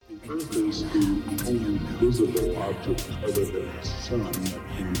Earth is the only visible object other than the sun that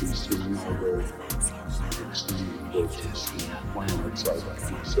can be seen, although extremely close to see planets.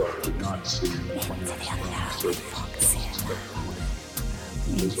 I myself did not see planets from the surface spectrum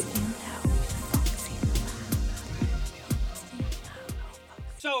visible.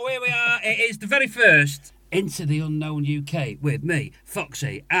 So here we are. It is the very first Into the Unknown UK with me,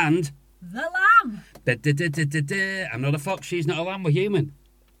 Foxy, and The Lamb. I'm not a fox. She's not a lamb. We're human,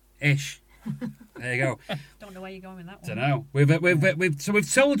 ish. There you go. Don't know where you're going with that Don't one. know.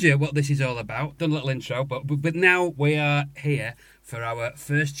 We've told you what this is all about. Done a little intro, but now we are here for our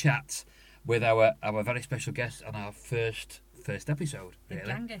first chat with our very special guest on our first episode. The Really,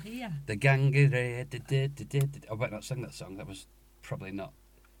 gang are here. the gang. I better not sing that song. That was probably not.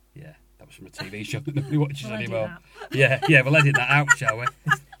 Yeah, that was from a TV show that nobody watches We'll edit anymore. Yeah, we'll edit that out, shall we?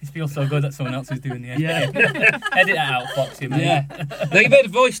 It feels so good that someone else is doing the edit. Yeah. Edit that out, Foxy, mate. Yeah. Now, you made a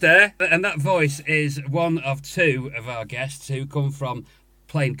voice there, and that voice is one of two of our guests who come from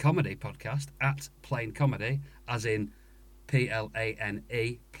Plain Comedy podcast, at Plain Comedy, as in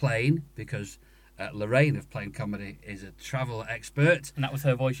Plane, Plain, because Lorraine of Plain Comedy is a travel expert. And that was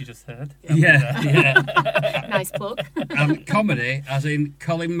her voice you just heard. Yeah. Nice plug. And comedy, as in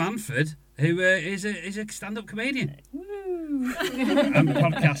Colin Manford, who is a stand-up comedian. And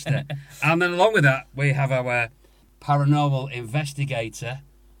podcaster. And then along with that, we have our paranormal investigator,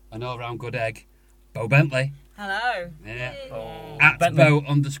 an all-round good egg, Bo Bentley. Hello. Yeah. Oh, At Bentley.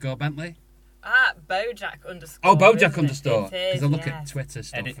 Bo_Bentley. Bojack _. Oh, Bojack isn't it? _. It Because is, I look yeah. at Twitter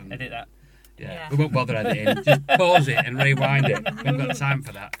stuff. Edit that. Yeah. Yeah. We won't bother editing. Just pause it and rewind it. We haven't got time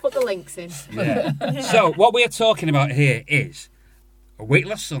for that. Put the links in. Yeah. So what we are talking about here is a week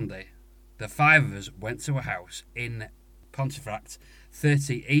last Sunday, the five of us went to a house in Pontefract,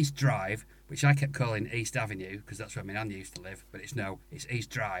 30 East Drive, which I kept calling East Avenue because that's where my nan used to live, but it's East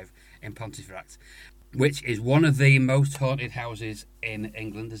Drive in Pontefract, which is one of the most haunted houses in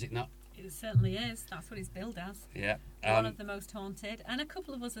England, is it not? It certainly is. That's what it's billed as. Yeah. One of the most haunted. And a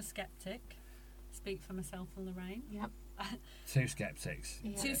couple of us are sceptic. Speak for myself and Lorraine. Yep. Two skeptics.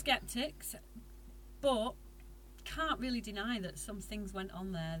 Yeah. Two skeptics. But can't really deny that some things went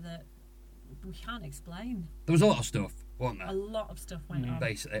on there that we can't explain. There was a lot of stuff, wasn't A there? lot of stuff went on.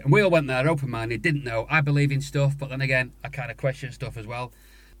 Basically. And we all went there open-minded, didn't know. I believe in stuff, but then again, I kind of question stuff as well.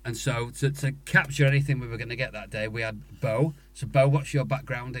 And so to capture anything we were going to get that day, we had Bo. So Bo, what's your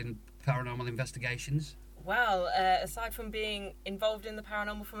background in paranormal investigations? Well, aside from being involved in the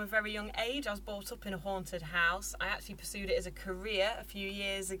paranormal from a very young age, I was brought up in a haunted house. I actually pursued it as a career a few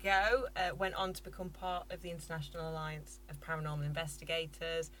years ago. Went on to become part of the International Alliance of Paranormal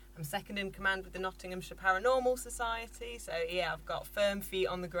Investigators. I'm second in command with the Nottinghamshire Paranormal Society. So, yeah, I've got firm feet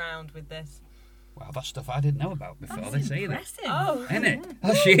on the ground with this. Wow, that's stuff I didn't know about before That's this either. impressive. Oh, Isn't it?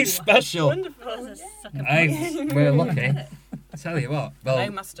 Oh, she's special. wonderful. That's a sucker Hey, punch. we're lucky. I tell you what. I know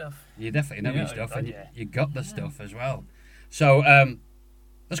Well, my stuff. you definitely know Yeah, your stuff, God, and yeah. you got the stuff as well. So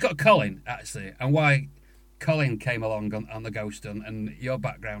let's go to Colin, actually, and why Colin came along on the ghost hunt and your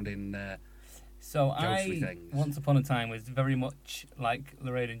background in... So Ghostly I, things. once upon a time, was very much like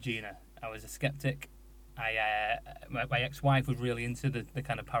Lorraine and Gina. I was a skeptic. My ex-wife was really into the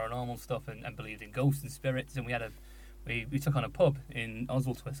kind of paranormal stuff and believed in ghosts and spirits. And we took on a pub in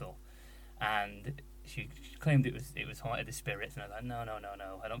Oswaldtwistle, and she claimed it was haunted with spirits. And I was like,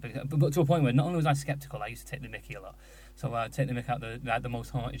 no, I don't think. But to a point where not only was I skeptical, I used to take the mickey a lot. So I'd take the mickey out the most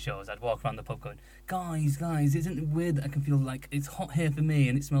haunted shows. I'd walk around the pub going, guys, isn't it weird that I can feel like it's hot here for me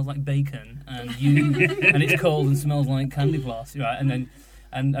and it smells like bacon and and it's cold and smells like candy floss, right?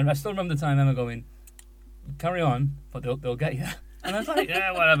 And I still remember the time Emma going, carry on, but they'll get you. And I was like,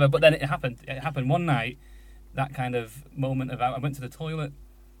 yeah, whatever. But then it happened. It happened one night, that kind of moment of I went to the toilet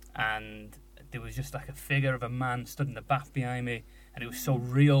and there was just like a figure of a man stood in the bath behind me, and it was so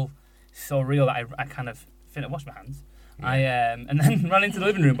real that I kind of washed my hands. Yeah. And then ran into the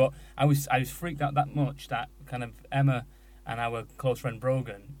living room, but I was freaked out that much that kind of Emma and our close friend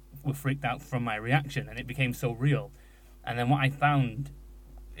Brogan were freaked out from my reaction, and it became so real. And then what I found,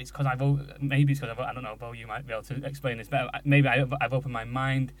 it's because I don't know, Bo, you might be able to explain this better. Maybe I've opened my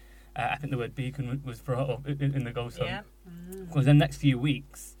mind. I think the word beacon was brought up in the ghost hunt. Yeah. Because the next few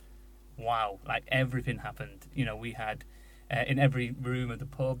weeks, wow, like everything happened. You know, we had in every room of the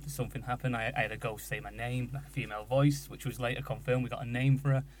pub something happened. I had a ghost say my name, like a female voice, which was later confirmed. We got a name for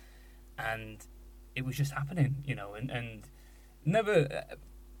her, and it was just happening. You know, and never.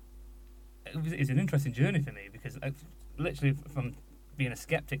 It's an interesting journey for me because literally from being a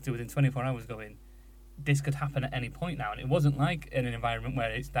skeptic to within 24 hours going, this could happen at any point now. And it wasn't like in an environment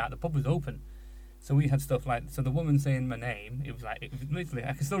where it's that the pub was open. So we had stuff like, so the woman saying my name, it was literally,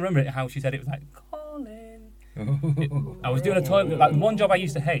 I can still remember it, how she said it was like, Colin. I was doing a toilet, like one job I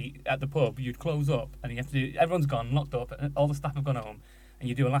used to hate at the pub, you'd close up and you have to do, everyone's gone, locked up, and all the staff have gone home, and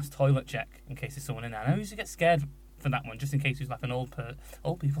you do a last toilet check in case there's someone in there. And I used to get scared for that one, just in case it was like an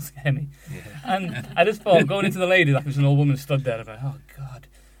old people scare me. Yeah. And I just thought, going into the lady, like there's an old woman stood there, I'm like, oh God.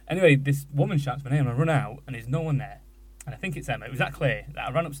 Anyway, this woman shouts my name, and I run out, and there's no one there. And I think it's Emma. It was that clear that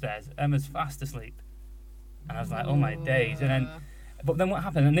I ran upstairs. Emma's fast asleep, and I was like, "Oh my days!" But then what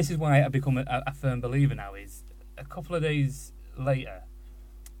happened? And this is why I've become a firm believer now. Is a couple of days later,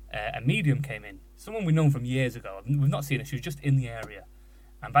 a medium came in. Someone we've known from years ago. We've not seen her. She was just in the area,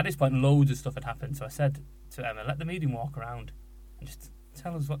 and by this point, loads of stuff had happened. So I said to Emma, "Let the medium walk around and just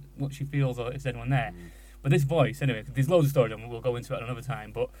tell us what she feels, or if there's anyone there." But this voice, anyway, there's loads of stories, and we'll go into it at another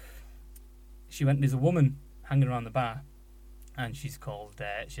time. But she went. There's a woman hanging around the bar. And she's called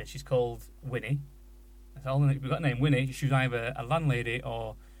Winnie. That's all we've got. Name Winnie. She was either a landlady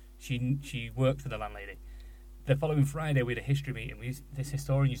or she worked for the landlady. The following Friday, we had a history meeting. This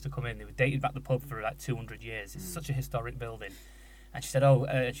historian used to come in. They were dated back the pub for like 200 years. It's such a historic building. And she said,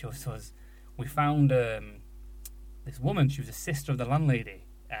 we found this woman. She was a sister of the landlady,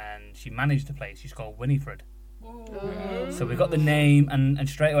 and she managed the place. She's called Winifred. So we got the name, and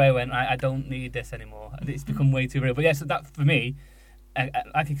straight away I went, I don't need this anymore. It's become way too real. But yes, that for me,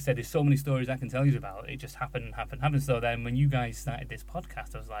 like I said, there's so many stories I can tell you about. It just happened. So then when you guys started this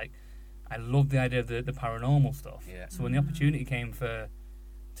podcast, I was like, I love the idea of the paranormal stuff. Yeah. So when the opportunity came to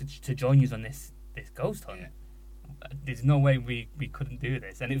join you on this ghost hunt, there's no way we couldn't do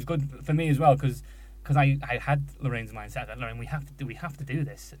this. And it was good for me as well because I had Lorraine's mindset that Lorraine, we have to do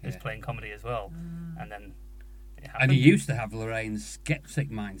this as playing comedy as well. And then. And you used to have Lorraine's skeptic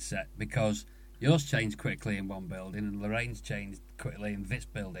mindset because yours changed quickly in one building and Lorraine's changed quickly in this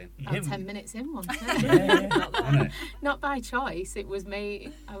building. About 10 minutes in, wasn't it? Not by choice. It was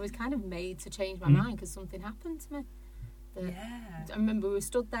made. I was kind of made to change my mind because something happened to me. I remember we were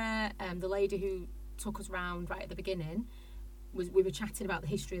stood there. The lady who took us round right at the beginning we were chatting about the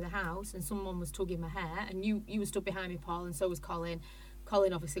history of the house, and someone was tugging my hair, and you were stood behind me, Paul, and so was Colin.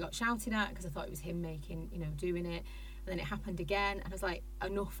 Colin obviously got shouted at because I thought it was him doing it. And then it happened again, and I was like,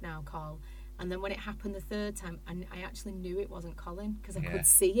 enough now, Col. And then when it happened the third time, I actually knew it wasn't Colin because I could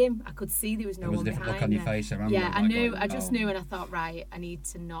see him. I could see there was no one behind. There was a different look on your face. I knew. I just knew, and I thought, right, I need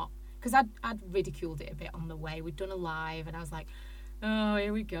to not, because I'd ridiculed it a bit on the way. We'd done a live, and I was like, oh,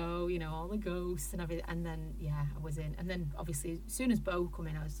 here we go, all the ghosts and everything. And then I was in. And then obviously, as soon as Bo come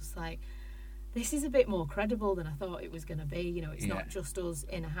in, I was just like, this is a bit more credible than I thought it was going to be. It's not just us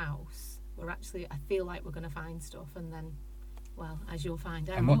in a house. I feel like we're going to find stuff, and then, well, as you'll find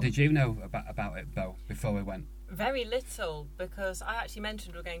out. And what did you know about it, Bo, before we went? Very little, because I actually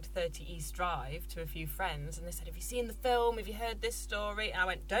mentioned we're going to 30 East Drive to a few friends, and they said, have you seen the film? Have you heard this story? And I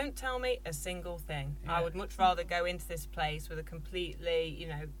went, don't tell me a single thing. Yeah. I would much rather go into this place with a completely,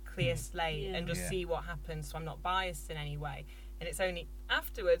 clear slate and just see what happens, so I'm not biased in any way. And it's only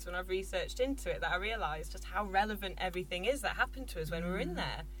afterwards, when I've researched into it, that I realised just how relevant everything is that happened to us when we were in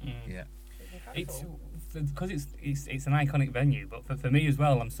there. Yeah. It's because it's an iconic venue, but for me as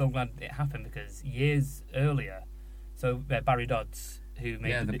well, I'm so glad it happened because years earlier, so Barry Dodds, who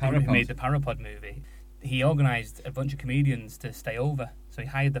made the Parapod movie, he organised a bunch of comedians to stay over, so he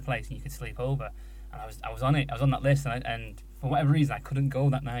hired the place and you could sleep over. And I was on it. I was on that list, and for whatever reason, I couldn't go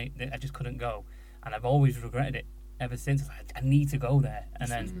that night. I just couldn't go, and I've always regretted it ever since. I need to go there, and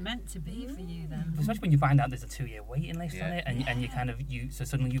then it's meant to be for you then. Especially when you find out there's a 2-year waiting list on it, and you kind of so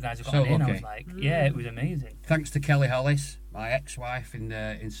suddenly you guys have got in. I was like, it was amazing. Thanks to Kelly Hollis, my ex-wife in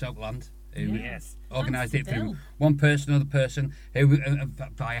Soapland, who organised it through one person, another person, who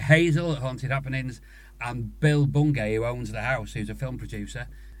by Hazel at Haunted Happenings, and Bill Bungay, who owns the house, who's a film producer,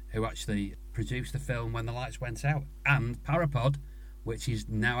 who actually produced the film When the Lights Went Out, and Parapod, which is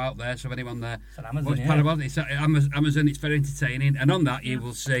now out there. So if anyone there Amazon, Parapod, it's Amazon. It's very entertaining, and on that you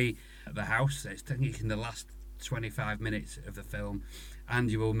will see the house. It's in the last 25 minutes of the film, and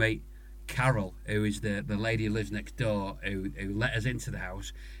you will meet Carol, who is the lady who lives next door, who let us into the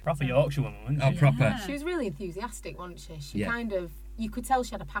house. Proper Yorkshire woman, wasn't she? Proper. She was really enthusiastic, wasn't she? She kind of, you could tell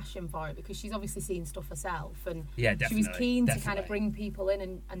she had a passion for it because she's obviously seen stuff herself, and she was keen to kind of bring people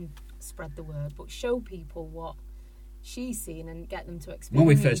in and spread the word, but show people what she's seen and get them to experience. When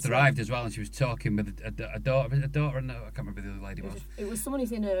we first arrived as well, and she was talking with a daughter, and I can't remember who the other lady was. It was someone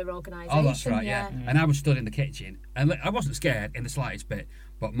who's in her organisation. Oh, that's right, yeah. And I was stood in the kitchen, and I wasn't scared in the slightest bit,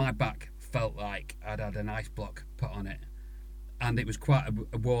 but my back felt like I'd had an ice block put on it. And it was quite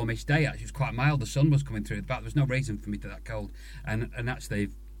a warmish day, actually. It was quite mild. The sun was coming through. There was no reason for me to be that cold. And actually,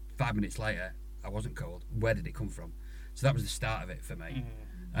 5 minutes later, I wasn't cold. Where did it come from? So that was the start of it for me.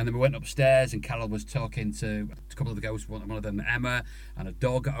 And then we went upstairs, and Carol was talking to a couple of the ghosts. One of them, Emma, and a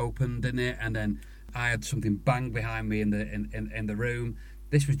door got opened in it. And then I had something bang behind me in the room.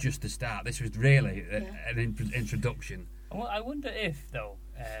 This was just the start. This was really an introduction. Well, I wonder if, though,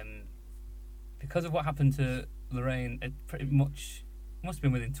 because of what happened to Lorraine, it pretty much must have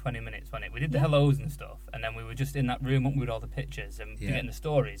been within 20 minutes, wasn't it? We did the hellos and stuff, and then we were just in that room up with all the pictures and getting the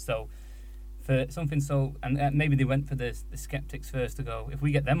stories. So for something so, and maybe they went for the skeptics first to go, if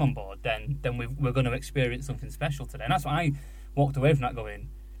we get them on board, then we're going to experience something special today. And that's why I walked away from that going,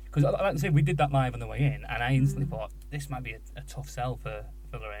 because like I said, we did that live on the way in, and I instantly thought, this might be a tough sell for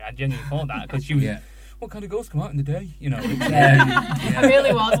Lorraine. I genuinely thought that, because she was... What kind of ghosts come out in the day? You know, I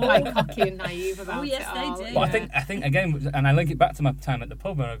really was quite cocky and naive about it all. They did. But I think again, and I link it back to my time at the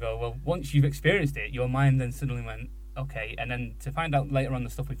pub where I go, well, once you've experienced it, your mind then suddenly went, okay, and then to find out later on the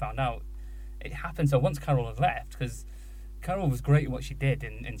stuff we found out, it happened. So once Carol had left, because Carol was great at what she did,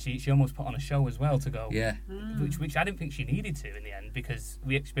 and she almost put on a show as well to go, which I didn't think she needed to in the end, because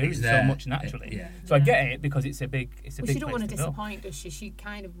we experienced so much naturally. So I get it, because it's a big she don't want to disappoint, does she? She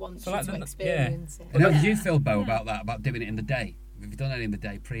kind of wants you to experience it. And how did you feel, Bo, about that, about doing it in the day? Have you done it in the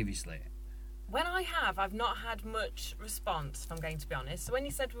day previously? When I've not had much response, if I'm going to be honest. So when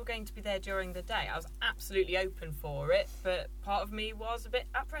you said we were going to be there during the day, I was absolutely open for it, but part of me was a bit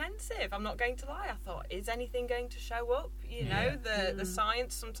apprehensive. I'm not going to lie. I thought, is anything going to show up? You know, the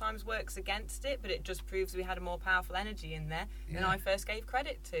science sometimes works against it, but it just proves we had a more powerful energy in there than I first gave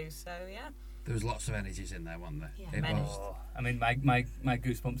credit to. So, There was lots of energies in there, wasn't there? Yeah. It was. I mean, my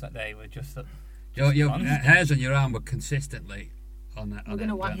goosebumps that day were just your hairs on your arm were consistently... We're going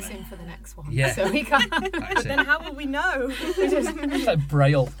to wax him for the next one. Yeah. So we can't. But then how will we know? It's like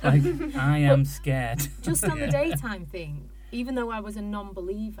Braille. Like, I am scared. Just on the daytime thing, even though I was a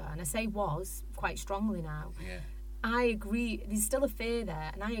non-believer, and I say was quite strongly now, I agree. There's still a fear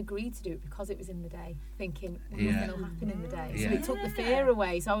there, and I agreed to do it because it was in the day, thinking nothing will happen in the day. So it took the fear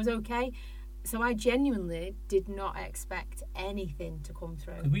away. So I was okay. So I genuinely did not expect anything to come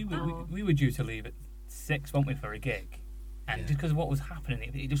through. We were due to leave at 6, weren't we, for a gig? And just because of what was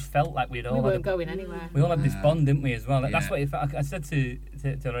happening, it just felt like we weren't going anywhere. We all had this bond, didn't we, as well? That's what it felt. I said to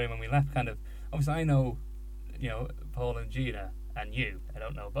Lorraine when we left, kind of, obviously I know, Paul and Gina and you. I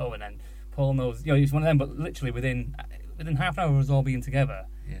don't know Bo, and then Paul knows, he's one of them. But literally within half an hour of us all being together,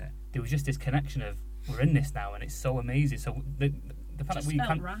 there was just this connection of, we're in this now, and it's so amazing. So the fact that we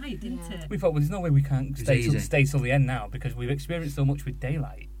can't, right, didn't it? we thought, well, there's no way we can't stay till the end now, because we've experienced so much with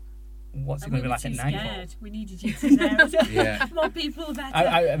daylight. What's it going to be like at nightfall? We needed you to there. More people, better.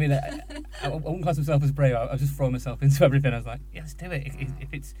 I mean, I wouldn't class myself as brave. I was just throwing myself into everything. I was like, let's do it.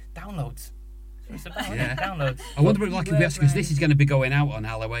 If it's downloads, it's about downloads. I wonder if we ask, because this is going to be going out on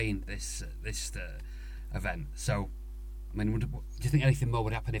Halloween, this event. So, I mean, do you think anything more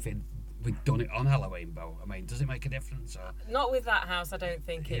would happen if we'd done it on Halloween, Bo? I mean, does it make a difference? Or? Not with that house. I don't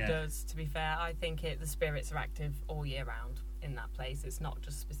think it does. To be fair, I think the spirits are active all year round in that place. It's not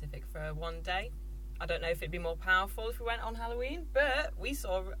just specific for one day. I don't know if it'd be more powerful if we went on Halloween, but we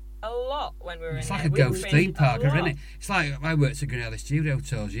saw a lot when we were in there. It's like a ghost theme park, isn't it? It's like, I worked at Grinnell Studio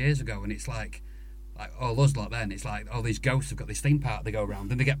Tours years ago, and it's like all us lot then, it's like all these ghosts have got this theme park they go around,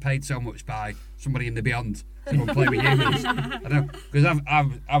 and they get paid so much by somebody in the beyond to come play with humans. I don't know, because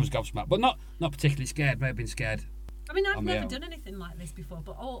I was gobsmacked, but not particularly scared. May have been scared. I mean, I've never done anything like this before,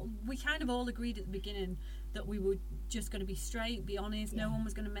 but we kind of all agreed at the beginning that we were just going to be straight, be honest, no one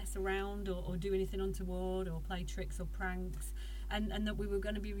was going to mess around or do anything untoward or play tricks or pranks, and that we were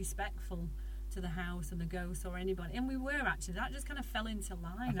going to be respectful to the house and the ghosts or anybody. And we were actually. That just kind of fell into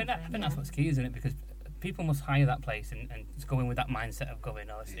line. I think that's what's key, isn't it? Because people must hire that place and just go in with that mindset of going,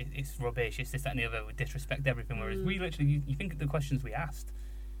 it's rubbish, it's this, that and the other, we disrespect everything, whereas we literally, you think of the questions we asked.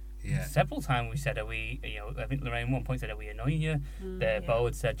 Yeah. Several times we said, I think Lorraine at one point said, are we annoying you? Bo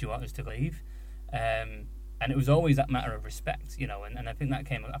had said, do you want us to leave? And it was always that matter of respect, and I think that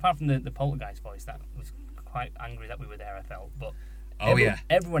came, apart from the poltergeist voice, that was quite angry that we were there, I felt, but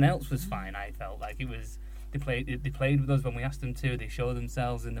everyone else was fine. I felt like it was, they played with us when we asked them to, they showed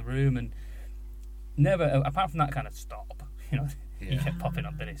themselves in the room, and never, apart from that kind of stop, you kept popping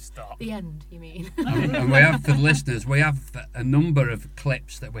up, did it stop? The end, you mean? And we have, for the listeners, we have a number of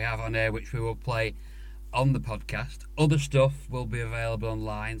clips that we have on air which we will play on the podcast. Other stuff will be available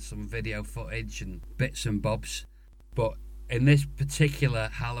online, some video footage and bits and bobs. But in this particular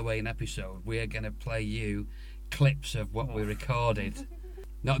Halloween episode, we are going to play you clips of what we recorded.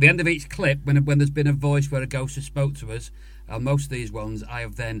 Now, at the end of each clip, when there's been a voice where a ghost has spoke to us, and most of these ones, I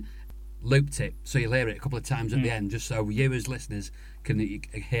have then looped it, so you'll hear it a couple of times at the end, just so you as listeners can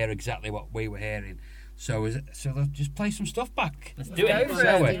hear exactly what we were hearing. So let's just play some stuff back. Let's do it.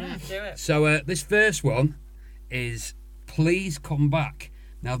 Do it. So this first one is Please Come Back.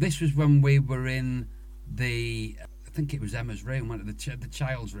 Now, this was when we were in I think it was Emma's room, the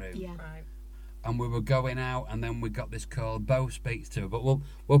child's room. Yeah. Right. And we were going out, and then we got this call. Bo speaks to her, but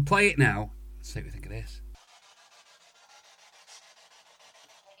we'll play it now. Let's see what we think of this.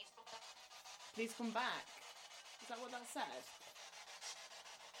 Please come back. Is that what that said?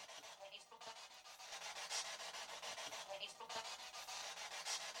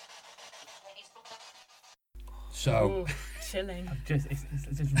 So, chilling. I've just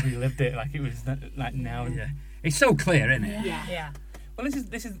relived it like it was like now. yeah, it's so clear, isn't it? Yeah. Well,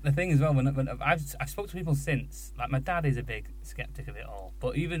 this is the thing as well. When I've spoke to people since, like my dad is a big skeptic of it all.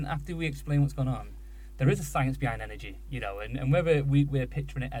 But even after we explain what's going on, there is a science behind energy, and whether we're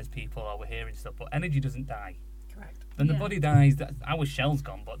picturing it as people or we're hearing stuff, but energy doesn't die. Correct. When the body dies, our shell's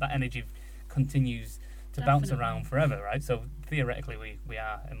gone, but that energy continues to bounce around forever, right? So theoretically, we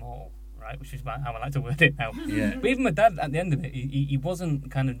are immortal, right? Which is how I like to word it now. Yeah. But even my dad, at the end of it, he wasn't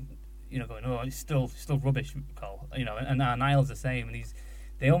kind of, going, oh, it's still rubbish, Cole, and our Niall's the same, and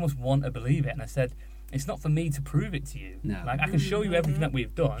they almost want to believe it. And I said, it's not for me to prove it to you. No. Like, I can show you everything that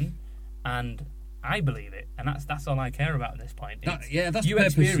we've done, and I believe it, and that's all I care about at this point. That's the purpose of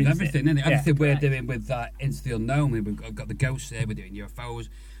experience everything, isn't it? Yeah, Everything we're correct. doing with that Into the Unknown, we've got the ghosts there, we're doing UFOs,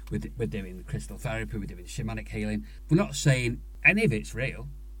 we're doing crystal therapy, we're doing shamanic healing. We're not saying any of it's real,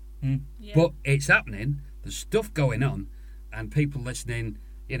 but it's happening. There's stuff going on, and people listening.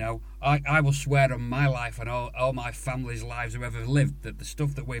 I will swear on my life and all my family's lives, whoever lived, that the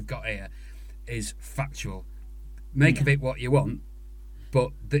stuff that we've got here is factual. Make of it what you want,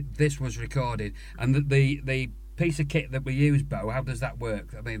 but this was recorded. And the piece of kit that we use, Bo, how does that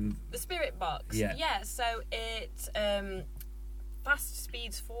work? I mean, The Spirit Box. Yeah. So it fast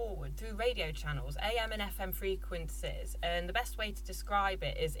speeds forward through radio channels, AM and FM frequencies. And the best way to describe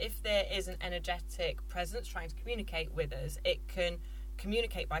it is if there is an energetic presence trying to communicate with us, it can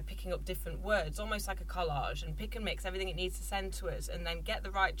communicate by picking up different words, almost like a collage, and pick and mix everything it needs to send to us, and then get the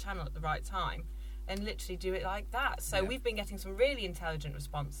right channel at the right time and literally do it like that. So we've been getting some really intelligent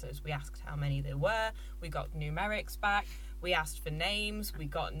responses. We asked how many there were, we got numerics back, we asked for names, we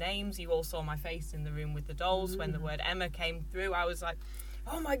got names. You all saw my face in the room with the dolls when the word Emma came through. I was like,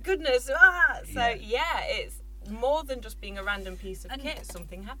 oh my goodness. So it's more than just being a random piece of kit.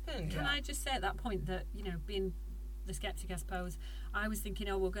 Something happened. Can I just say at that point that, being the skeptic, I suppose, I was thinking,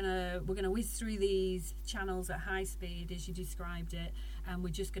 we're gonna whiz through these channels at high speed as you described it, and we're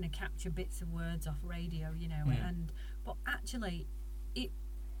just gonna capture bits of words off radio, but actually it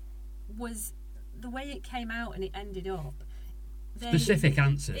was the way it came out and it ended up. specific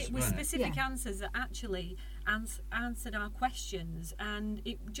answers. It was weren't it? specific answers that actually answered our questions, and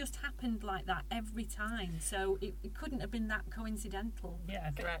it just happened like that every time. So it couldn't have been that coincidental.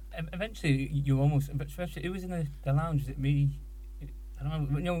 Yeah, Correct. Eventually, you almost, especially it was in the lounge that I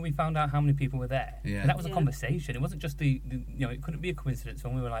don't know, when we found out how many people were there, Yeah. and that was a conversation. It wasn't just it couldn't be a coincidence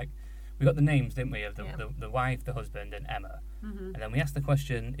when we were like, we got the names, didn't we, of the wife, the husband, and Emma, and then we asked the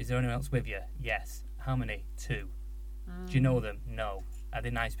question, is there anyone else with you? Yes. How many? 2. Do you know them? No. Are they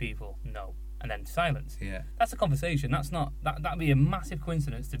nice people? No. And then silence. Yeah. That's a conversation. That's not that'd be a massive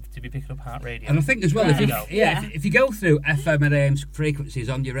coincidence to be picking up heart radio. And I think as well, Right. if you go through FM and AM frequencies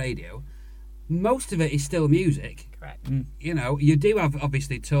on your radio, most of it is still music. Correct. You do have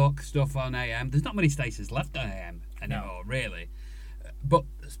obviously talk stuff on AM. There's not many stations left on AM anymore, really. But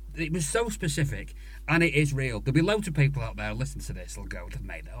it was so specific, and it is real. There'll be loads of people out there who listen to this. They'll go, they've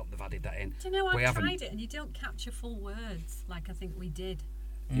made that up, they've added that in. Do you know, We I haven't. tried it, and you don't capture full words like I think we did.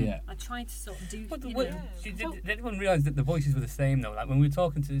 Yeah. I tried to sort of do. But you know, did anyone realise that the voices were the same though? Like when we were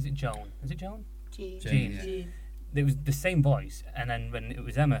talking to, is it Joan? Jean. Jane, yeah. Gene. It was the same voice, and then when it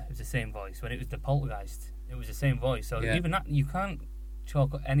was Emma, it was the same voice. When it was the poltergeist, it was the same voice. So Yeah. even that, you can't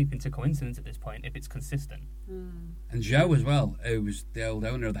chalk anything to coincidence at this point if it's consistent. And Joe as well, who was the old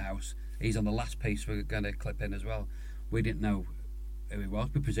owner of the house, he's on the last piece we're going to clip in as well. We didn't know who he was.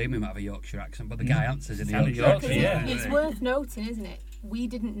 We presume he might have a Yorkshire accent, but the guy answers in the Sounded Yorkshire Yorkshire, accent. yeah. It's worth noting, isn't it? We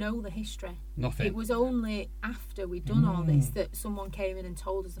didn't know the history. Nothing. It was only after we'd done all this that someone came in and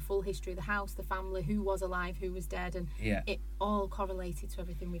told us the full history of the house, the family, who was alive, who was dead, and Yeah. it all correlated to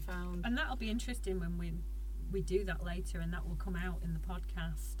everything we found. And that'll be interesting when we do that later, and that will come out in the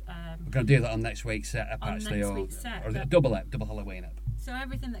podcast. We're going to do that on next week's set up, On actually, next or week's set, or is it a but- double Halloween up. So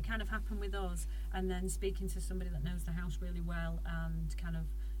everything that kind of happened with us, and then speaking to somebody that knows the house really well, and kind of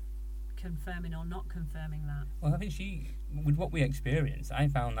confirming or not confirming that. Well, I think with what we experienced, I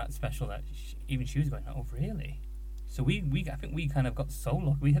found that special that even she was going, oh, really? So I think we kind of got so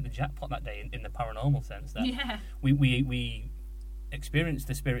lucky. We hit the jackpot that day in the paranormal sense that we experienced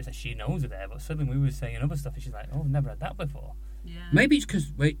the spirits that she knows are there, but suddenly we were saying other stuff and she's like, oh, I've never had that before. Yeah. Maybe it's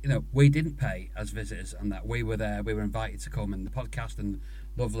because we didn't pay as visitors and that we were there, we were invited to come, and the podcast and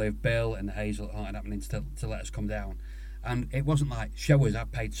lovely of Bill and Hazel at Haunted Happenings to let us come down. And it wasn't like, show us,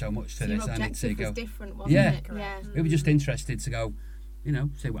 I've paid so much for this, I need to go. Was different, wasn't it? Yeah. We were just interested to go,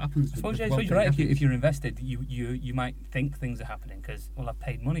 see what happens. I suppose you're right. If you're invested, you might think things are happening because, well, I've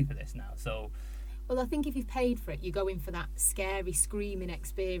paid money for this now, so... Well, I think if you've paid for it, you go in for that scary, screaming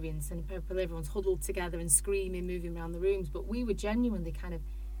experience, and everyone's huddled together and screaming, moving around the rooms. But we were genuinely kind of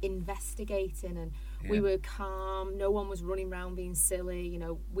investigating, and we were calm. No one was running around being silly.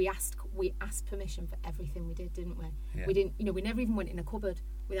 We asked permission for everything we did, didn't we? Yeah. We didn't. We never even went in a cupboard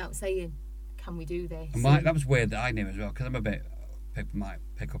without saying, "Can we do this?" And that was weird that I knew as well, because I'm a bit. People might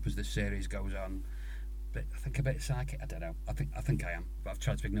pick up as the series goes on. But I think a bit psychic. I don't know. I think I am, but I've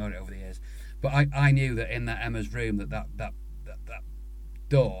tried to ignore it over the years. But I knew that in that Emma's room that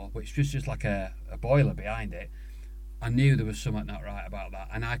door, which was just like a boiler behind it, I knew there was something not right about that,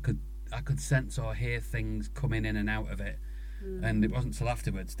 and I could sense or hear things coming in and out of it. And it wasn't till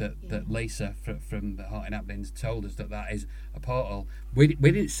afterwards that Lisa from the Haunted Happenings told us that is a portal. We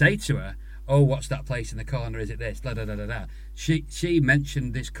didn't say to her, oh, what's that place in the corner? Is it this? Da da da da da. She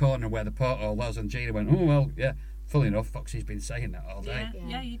mentioned this corner where the portal was, and Gina went, oh well, yeah. Fully enough, Foxy's been saying that all day.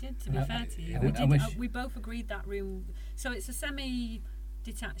 Yeah, you did. To be fair to you, we both agreed that room. So it's a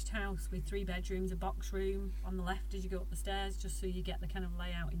semi-detached house with 3 bedrooms, a box room on the left as you go up the stairs, just so you get the kind of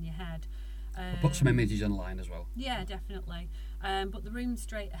layout in your head. I'll put some images online as well. Yeah, definitely. But the room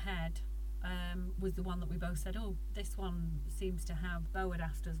straight ahead was the one that we both said, oh, this one seems to have... Bo had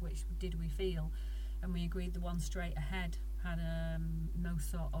asked us which did we feel, and we agreed the one straight ahead had no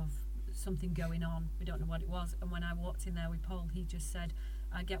sort of something going on. We don't know what it was. And when I walked in there with Paul, he just said,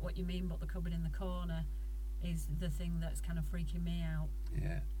 I get what you mean, but the cupboard in the corner is the thing that's kind of freaking me out.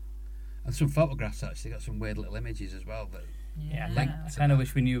 Yeah. And some photographs, actually, got some weird little images as well. I kind of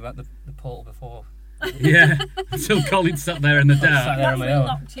wish we knew about the portal before. Yeah, until Colin sat there in the dark. Sat there on my own.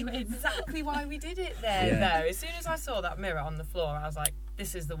 Locked you in. Exactly why we did it there, though. As soon as I saw that mirror on the floor, I was like,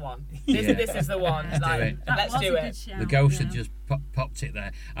 this is the one. This is the one. Let's do it. Shout, the ghost had just popped it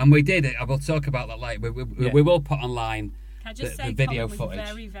there. And we did it. I will talk about that later. We will put online Can I just say the video Colin was footage.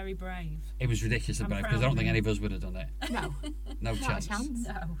 Very, very brave. It was ridiculously brave, because I don't think any of us would have done it. No. No chance.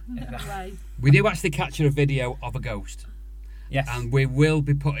 No way. We do actually capture a video of a ghost. Yes. And we will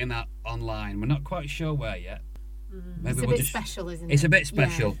be putting that online. We're not quite sure where yet. Maybe It's a bit special, isn't it? It's a bit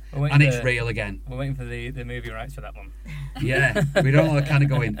special, Yeah. and it's real again. We're waiting for the movie rights for that one. Yeah, we don't want to kind of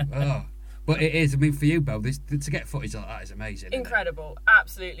go in. Oh. But it is, I mean, for you, Bo, to get footage like that is amazing. Incredible.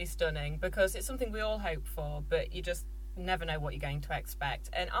 Absolutely stunning, because it's something we all hope for, but you just never know what you're going to expect.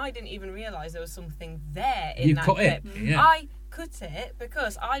 And I didn't even realise there was something there in that clip. Yeah. I cut it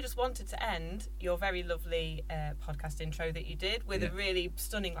because I just wanted to end your very lovely podcast intro that you did with a really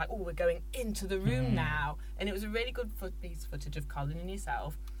stunning, like, oh, we're going into the room now. And it was a really good piece of footage of Colin and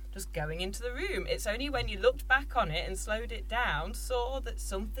yourself just going into the room. It's only when you looked back on it and slowed it down, saw that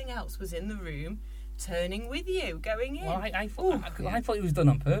something else was in the room, turning with you, going in. Well, I thought it was done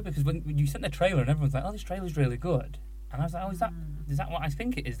on purpose, because when you sent the trailer and everyone's like, oh, this trailer's really good. And I was like, oh, is that what I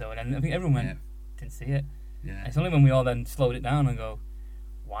think it is, though? And I think everyone went, didn't see it. Yeah. It's only when we all then slowed it down and go,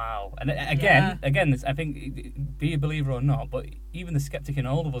 wow. And again, I think, be a believer or not, but even the skeptic in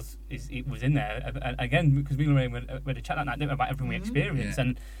all of us was in there. And again, because we were to chat that night about everything we experienced.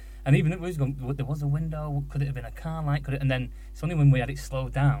 Yeah. And even it was going, there was a window, could it have been a car light? And then it's only when we had it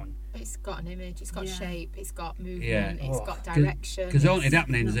slowed down. It's got an image, it's got shape, it's got movement, Yeah. it's got direction. Because Haunted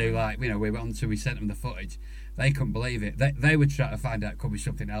Happenings, we sent them the footage. They couldn't believe it. They were trying to find out could be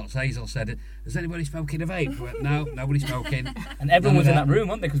something else. Hazel said, "Has anybody smoking a vape?" We went, no, nobody's smoking. And everyone was in that room,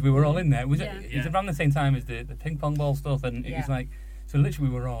 weren't they? Because we were all in there. It was around the same time as the ping pong ball stuff, and it was like, so literally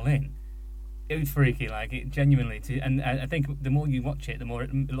we were all in. It was freaky, like it genuinely. And I think the more you watch it, the more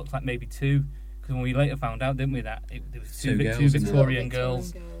it looks like maybe 2. Because when we later found out, didn't we, that there was two Victorian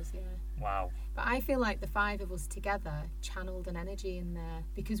girls. Wow. But I feel like the 5 of us together channeled an energy in there,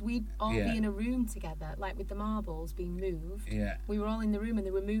 because we'd all be in a room together, like with the marbles being moved. Yeah. We were all in the room and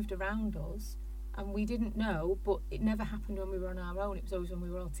they were moved around us, and we didn't know, but it never happened when we were on our own. It was always when we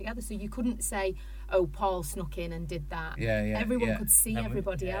were all together. So you couldn't say, oh, Paul snuck in and did that. Everyone could see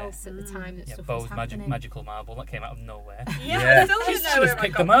everybody else at the time that stuff was happening. Magical marble that came out of nowhere. I still didn't know just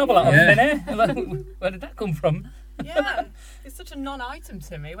picked the marble out of thin air. Where did that come from? Yeah, it's such a non-item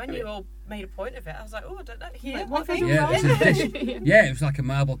to me. When you all made a point of it, I was like, oh, I don't know. Here, Like, what I think. have Yeah, you it's a dish. Yeah, it was like a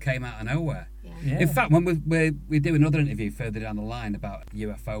marble came out of nowhere. Yeah. In fact, when we do another interview further down the line about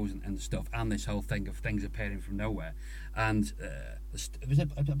UFOs and stuff, and this whole thing of things appearing from nowhere, and it was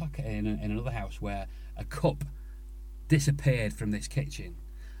back in another house where a cup disappeared from this kitchen,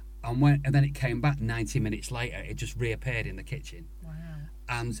 and then it came back 90 minutes later. It just reappeared in the kitchen. Wow.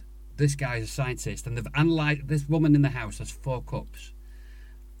 And this guy's a scientist, and they've analysed. This woman in the house has 4 cups,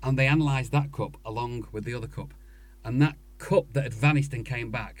 and they analysed that cup along with the other cup, and that cup that had vanished and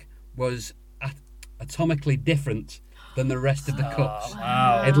came back was atomically different than the rest of the cups.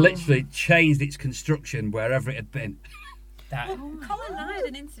 Wow. It literally changed its construction wherever it had been. Colin and I had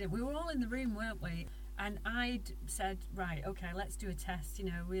an incident. We were all in the room, weren't we? And I'd said, right, okay, let's do a test,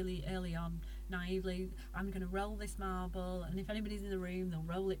 really early on, naively. I'm going to roll this marble, and if anybody's in the room, they'll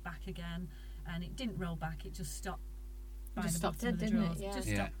roll it back again. And it didn't roll back, it just stopped by the bottom of the drawers. Yeah. Just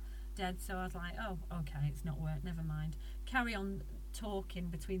stopped dead. So I was like, oh, okay, it's not worked, never mind. Carry on talking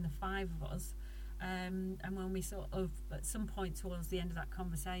between the 5 of us. And when we sort of, at some point towards the end of that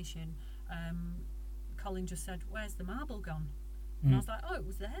conversation, Colin just said, where's the marble gone? And I was like, oh, it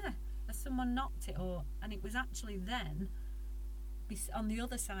was there. Someone knocked it, and it was actually then on the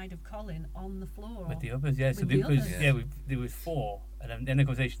other side of Colin on the floor with the others. Yeah, so there was 4, and then in the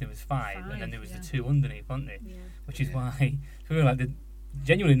conversation there was 5, and then there was the 2 underneath, wasn't there? Yeah. Which is why we were like,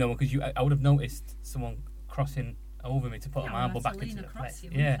 genuinely no one, because I would have noticed someone crossing over me to put a marble back into the place.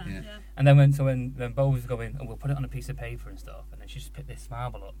 Yeah. And then when Bo was going, we'll put it on a piece of paper and stuff, and then she just picked this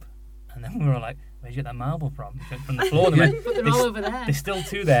marble up. And then we were all like, where'd you get that marble from? From the floor. But they're all over there. There's still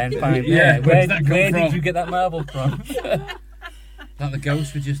 2 there and 5 there. Where did you get that marble from? Like the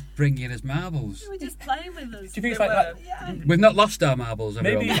ghosts were just bringing us marbles. They were just playing with us. Do you think it's like that? Yeah. We've not lost our marbles,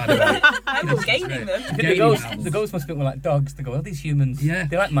 everyone, by the way. I was gaining them. The ghosts must think we're like dogs. They go, oh, these humans, yeah,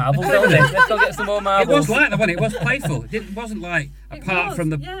 they like marbles, don't they? Let's go get some more marbles. It was like that, wasn't it? It was playful. It wasn't like, apart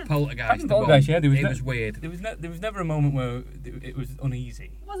from the poltergeist. It was weird. There was never a moment where it was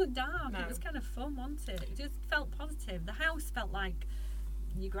uneasy. It wasn't dark. No. It was kind of fun, wasn't it? It just felt positive. The house felt like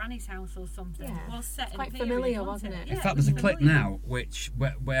your granny's house or something. Yeah. It was set it's in quite a period, familiar, wasn't it? In fact, there's a clip now where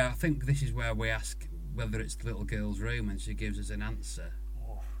I think this is where we ask whether it's the little girl's room, and she gives us an answer.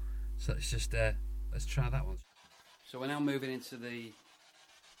 Oh. So it's just let's try that one. So we're now moving into the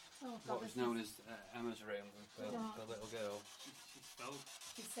what is known as Emma's room with the little girl.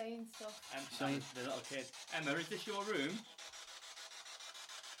 She's saying stuff. The little kid. Emma, is this your room?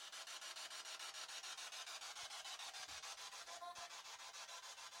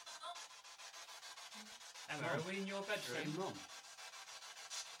 Emma, are we in your bedroom? Mum.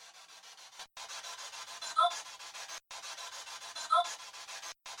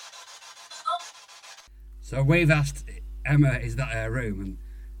 So we've asked Emma, is that her room? And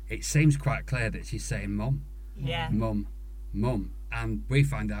it seems quite clear that she's saying mum. Yeah. Mum. And we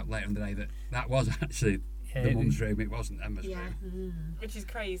find out later in the day that was actually the mum's room. It wasn't Emma's room. Which is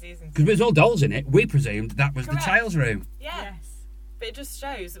crazy, isn't it? Because there's all dolls in it. We presumed that was the child's room. Yeah. Yes. But it just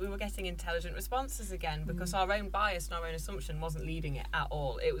shows that we were getting intelligent responses again, because our own bias and our own assumption wasn't leading it at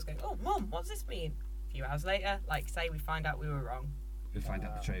all. It was going, oh, Mum, what does this mean? A few hours later, like say, we find out we were wrong. We find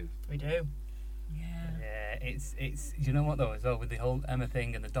out the truth. We do. Yeah, it's. Do you know what though? As well, with the whole Emma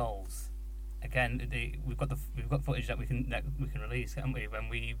thing and the dolls, again, we've got footage that we can release, haven't we? When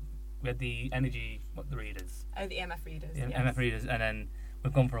we had the the readers. Oh, the MF readers. The MF readers, and then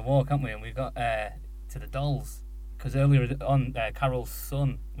we've gone for a walk, haven't we? And we got to the dolls, because earlier on, Carol's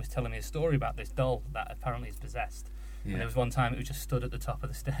son was telling me a story about this doll that apparently is possessed. Yeah. And there was one time it was just stood at the top of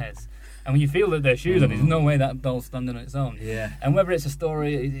the stairs. And when you feel that their shoes on, there's no way that doll's standing on its own. Yeah. And whether it's a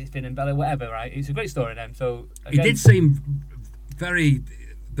story, it's been embellished, whatever, right? It's a great story then. So again, it did seem very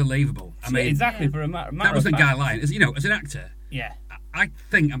believable. I mean, exactly for a matter that was the guy lying. As an actor. Yeah. I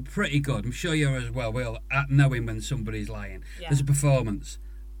think I'm pretty good. I'm sure you're as well, Will, at knowing when somebody's lying. Yeah. There's a performance.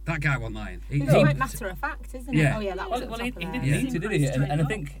 That guy wasn't lying. It's quite matter of fact, isn't it? Yeah. Oh yeah, that was he didn't need to, did he? And I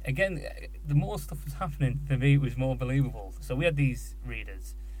think again, the more stuff was happening, for me, it was more believable. So we had these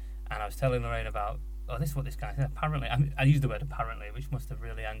readers, and I was telling Lorraine about, this is what this guy said. Apparently, I used the word apparently, which must have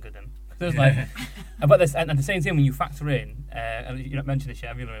really angered him. It was like, but this, and the same thing when you factor in, and you don't mention this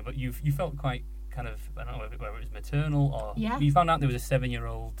yet, Lorraine, but you felt quite kind of, I don't know whether it was maternal or you found out there was a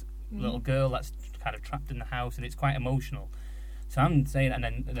 7-year-old little girl that's kind of trapped in the house, and it's quite emotional. So I'm saying, and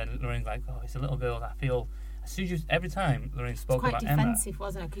then Lorraine's like, it's a little girl. I feel as soon as every time Lorraine spoke about Emma, quite defensive,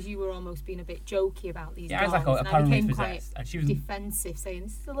 wasn't it? Because you were almost being a bit jokey about these. Yeah, dolls, I was like, apparently possessed, and she was defensive, saying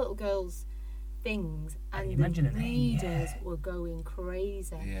this is a little girl's things, and imagine the readers were going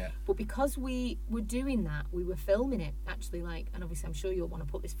crazy. Yeah. But because we were doing that, we were filming it actually, and obviously I'm sure you'll want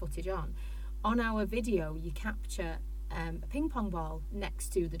to put this footage on our video. You capture a ping pong ball next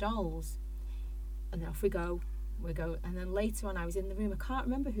to the dolls, and then off we go, and then later on I was in the room, I can't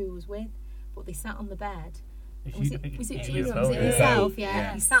remember who I was with, but they sat on the bed. Was it Gina? Was it himself?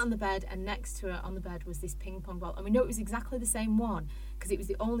 Yeah. He sat on the bed, and next to her on the bed was this ping pong ball. And we know it was exactly the same one because it was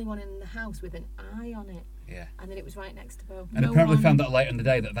the only one in the house with an eye on it. Yeah. And then it was right next to Bo. And apparently found out later in the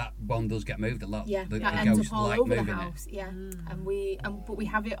day that one does get moved a lot. Yeah, the that ends ghost up all like over the moving house. it. Yeah. But we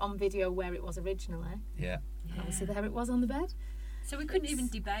have it on video where it was originally. Yeah. And obviously there it was on the bed. So we couldn't even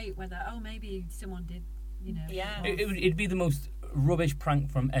debate whether, maybe someone did, Yeah. It'd be the most rubbish prank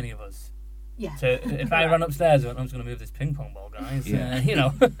from any of us. Yeah. So if I ran upstairs and went, I'm just going to move this ping pong ball, guys. Yeah.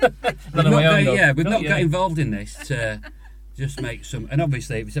 We've not got involved in this to just make some. And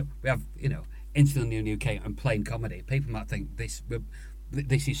obviously, we have Instantly New UK and plain comedy. People might think this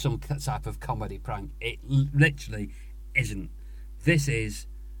is some type of comedy prank. It literally isn't. This is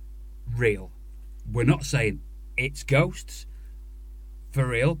real. We're not saying it's ghosts for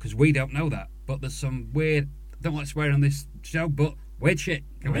real because we don't know that. But there's some weird. Don't like swear on this show, but weird shit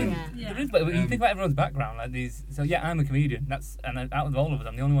going on. Yeah. But you think about everyone's background, like these. So yeah, I'm a comedian. And out of all of us,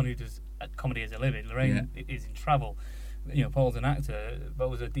 I'm the only one who does comedy as a living. Lorraine is in travel. Paul's an actor. Bo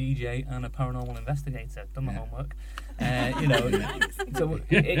was a DJ and a paranormal investigator. Done my homework. So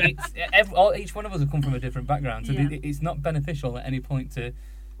each one of us have come from a different background. So it's not beneficial at any point to.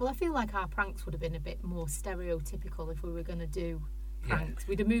 Well, I feel like our pranks would have been a bit more stereotypical if we were going to do pranks.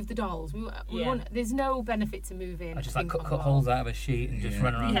 We'd have moved the dolls. There's no benefit to moving. I just cut holes out of a sheet and just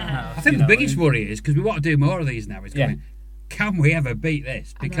run around the house. I think the biggest worry is because we want to do more of these now. Is going, can we ever beat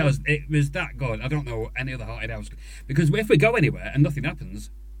this? Because it was that good. I don't know any other haunted house. Because if we go anywhere and nothing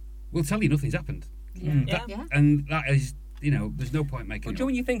happens, we'll tell you nothing's happened. And that is, there's no point making. But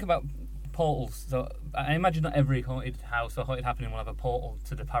when you think about portals, so I imagine not every haunted house or haunted happening will have a portal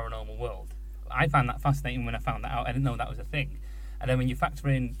to the paranormal world. I found that fascinating when I found that out. I didn't know that was a thing. And then when you factor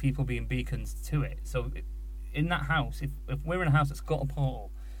in people being beacons to it, so in that house, if we're in a house that's got a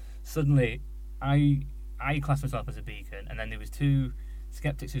portal, suddenly I class myself as a beacon, and then there was two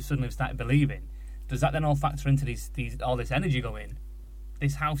skeptics who suddenly started believing. Does that then all factor into these all this energy going?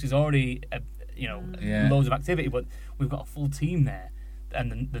 This house is already loads of activity, but we've got a full team there,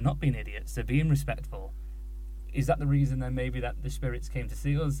 and they're not being idiots. They're being respectful. Is that the reason then maybe that the spirits came to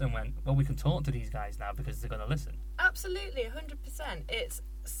see us and went, well, we can talk to these guys now because they're going to listen? Absolutely, 100%. It's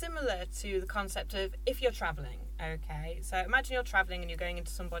similar to the concept of if you're travelling, okay? So imagine you're travelling and you're going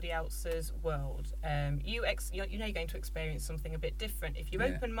into somebody else's world. You're going to experience something a bit different. If you're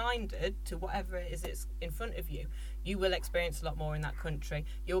open-minded to whatever it is that's in front of you, you will experience a lot more in that country.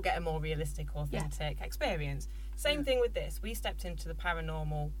 You'll get a more realistic, authentic experience. Same thing with this. We stepped into the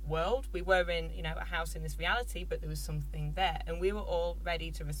paranormal world. We were in, a house in this reality, but there was something there. And we were all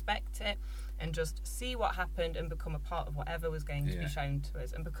ready to respect it and just see what happened and become a part of whatever was going to be shown to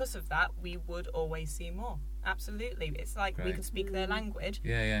us. And because of that, we would always see more. Absolutely. It's like we can speak their language.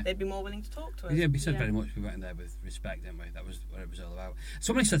 They'd be more willing to talk to us. Yeah, we said very much we went in there with respect, didn't we? That was what it was all about.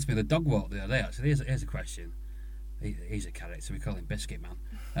 Somebody said to me the dog walk the other day, actually. Here's a question. He's a character, we call him Biscuit Man.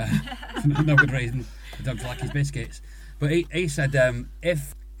 For no good reason. The dogs like his biscuits. But he said,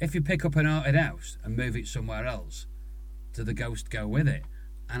 if you pick up an haunted house and move it somewhere else, do the ghost go with it?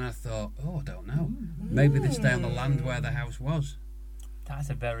 And I thought, I don't know. Maybe they stay on the land where the house was. That's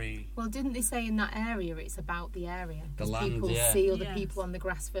a very... Well, didn't they say in that area it's about the area? The land, people see other people on the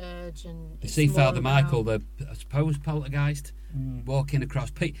grass verge and... They see Father Michael, the, I suppose, poltergeist, walking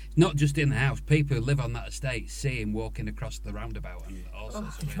across... Not just in the house, people who live on that estate see him walking across the roundabout and all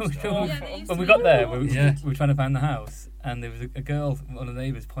sorts of weird stuff. When we got there, we were trying to find the house, and there was a girl, one of the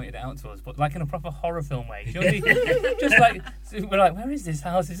neighbours pointed it out to us, but like in a proper horror film way. Just like, we're like, where is this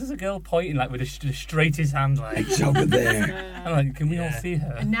house? This is a girl pointing like with the straightest hand, like... It's over there. I'm like, can we all see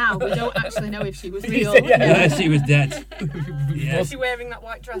her? And now we don't actually know if she was real. She was dead. Was she wearing that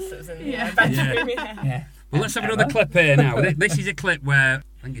white dress that was in the bedroom? Yeah. Well, let's have another clip here now. This is a clip where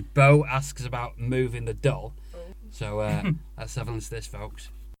I think Bo asks about moving the doll. So let's have a listen to this, folks.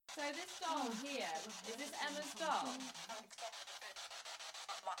 So this doll here, is this Emma's doll?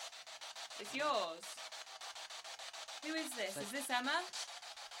 It's yours. Who is this? Is this Emma?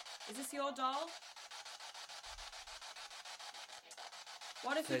 Is this your doll?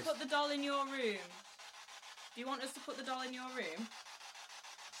 What if we put the doll in your room? Do you want us to put the doll in your room?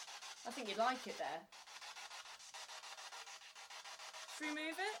 I think you'd like it there. Should we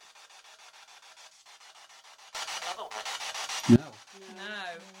move it? No. No.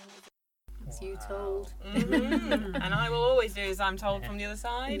 you told. And I will always do as I'm told from the other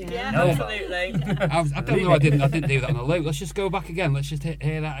side. Yeah, No. absolutely. I don't know. I didn't do that on the loop. Let's just go back again. Let's just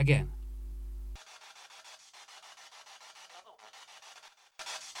hear that again.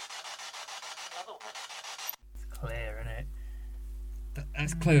 It's clear, isn't it?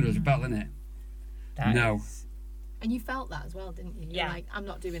 That's clear as a bell, isn't it? No. And you felt that as well, didn't you? You're Yeah. like, I'm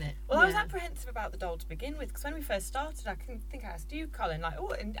not doing it. Well, I was apprehensive about the doll to begin with, because when we first started, I think I asked you, Colin, like, oh,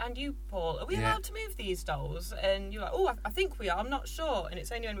 and you, Paul, are we allowed to move these dolls? And you're like, oh, I think we are, I'm not sure. And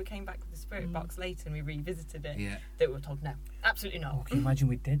it's only when we came back with the spirit box later and we revisited it that we were told, no, absolutely not. Oh, can you imagine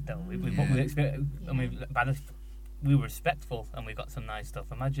we did though? What we experienced, I mean, we were respectful and we got some nice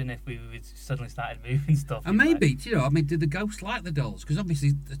stuff. Imagine if we suddenly started moving stuff. And maybe, you know, I mean, did the ghosts like the dolls? Because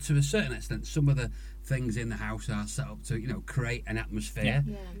obviously, to a certain extent, some of the things in the house are set up to, you know, create an atmosphere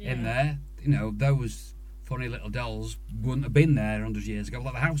in there. You know, those funny little dolls wouldn't have been there 100 years ago.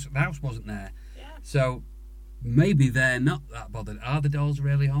 Like the house wasn't there. Yeah. So maybe they're not that bothered. Are the dolls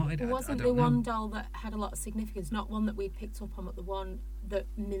really haunted? Wasn't I the don't know. one doll that had a lot of significance, not one that we picked up on, but the one that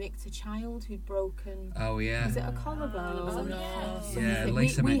mimicked a child who'd broken... Oh, yeah. Was it a collarbone? Oh, or yeah. something? Yeah,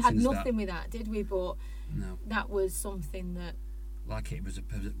 Lisa we had mentions nothing with that, did we? But No. that was something that... Like it was a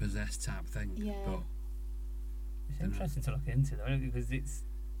possessed type thing. Yeah. But It's interesting to look into though, because it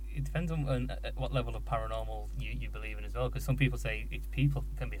depends on what level of paranormal you believe in as well. Because some people say it's people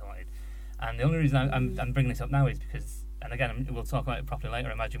can be haunted, and the only reason I'm bringing this up now is because, and again we'll talk about it properly later.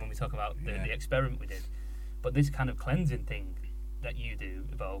 I imagine when we talk about the experiment we did, but this kind of cleansing thing that you do,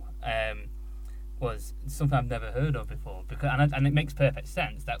 Bo, was something I've never heard of before. Because and it makes perfect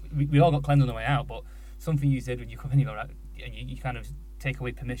sense that we all got cleansed on the way out, but something you said when you come in, you go right, and you kind of take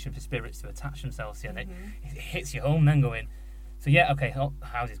away permission for spirits to attach themselves to you, and it hits you home then going, so yeah, okay,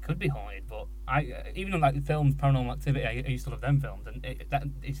 houses could be haunted, but even on like the films Paranormal Activity, I used to love them films, and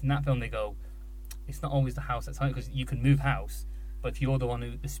it's in that film they go, it's not always the house that's haunted, because you can move house, but if you're the one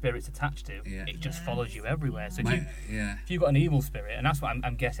who the spirit's attached to, it just follows you everywhere. So if you've got an evil spirit, and that's what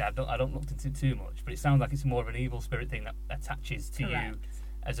I'm guessing, I don't look into it too much, but it sounds like it's more of an evil spirit thing that attaches to you,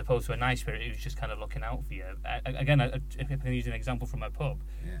 as opposed to a nice spirit who's just kind of looking out for you. Again, if I can use an example from my pub,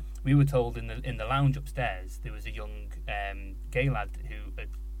 we were told in the lounge upstairs there was a young gay lad who had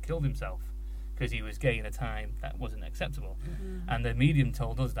killed himself because he was gay in a time that wasn't acceptable. And the medium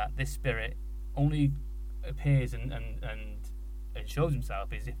told us that this spirit only appears and shows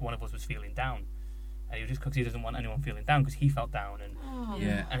himself is if one of us was feeling down. And he was just because he doesn't want anyone feeling down, because he felt down,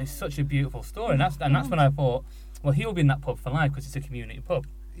 and it's such a beautiful story. And that's when I thought, well, he'll be in that pub for life because it's a community pub.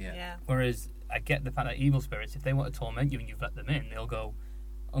 Whereas I get the fact that evil spirits, if they want to torment you and you've let them in, they'll go,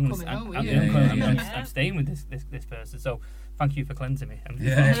 I'm staying with this person. So thank you for cleansing me.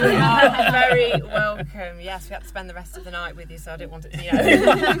 You are very welcome. Yes, we had to spend the rest of the night with you, so I didn't want it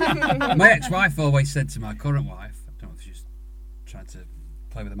to, My ex-wife always said to my current wife, I don't know if she's trying to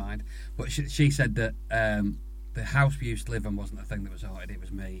play with her mind, but she said that the house we used to live in wasn't the thing that was haunted, it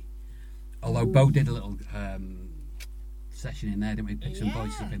was me. Although Bo did a little session in there, didn't we? Pick some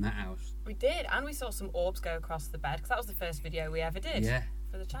voices up in that house. We did, and we saw some orbs go across the bed, because that was the first video we ever did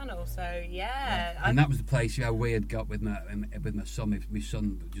for the channel. So and that was the place we had got with my son. My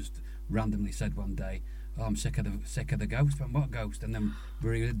son just randomly said one day, "Oh, I'm sick of the ghost." But what ghost? And then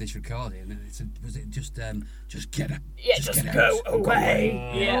we did this recording, and it said, "Was it just get it? Yeah, just go away."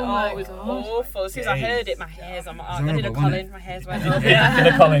 Yeah, it was awful. As soon as I heard it, my hairs on my arm. I did a Colin, my hairs went up.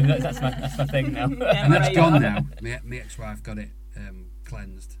 Yeah, Colin, that's my thing now. And that's gone now. My ex-wife got it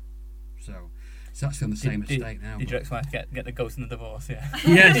cleansed, so it's actually on the same estate now. Did your ex-wife get the ghost in the divorce? Yeah.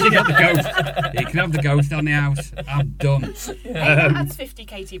 Yeah, she got the ghost. You can have the ghost on the house. I'm done. That's 50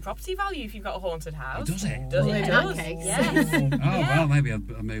 KT property value if you've got a haunted house. Does it? Does it? Does. Yes. Well, maybe I'll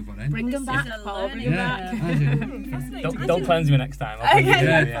move on in. Bring them back, Paul. Bring them back. Don't cleanse me next time.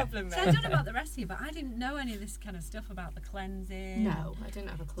 Okay, no problem. So I don't know about the rest of you, but I didn't know any of this kind of stuff about the cleansing. No, I didn't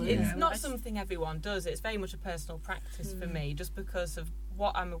have a clue. It's not something everyone does. It's very much a personal practice for me, just because of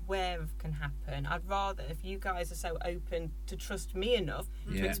what I'm aware of can happen. I'd rather, if you guys are so open to trust me enough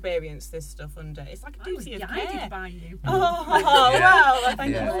to experience this stuff under, it's like a duty of care. By you. Well,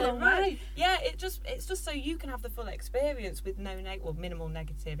 thank you. Right. Yeah, it's just so you can have the full experience with minimal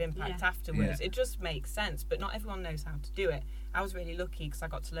negative impact afterwards. It just makes sense, but not everyone knows how to do it. I was really lucky because I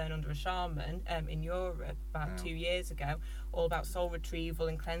got to learn under a shaman in Europe about 2 years ago, all about soul retrieval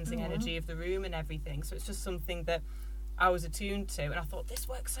and cleansing energy of the room and everything. So it's just something that I was attuned to, and I thought this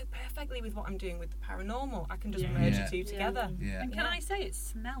works so perfectly with what I'm doing with the paranormal. I can just merge the two together. Yeah. And can I say it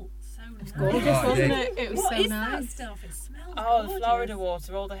smelled so nice? Gorgeous, wasn't it? It was What so is nice. that stuff? It smells Oh, gorgeous. the Florida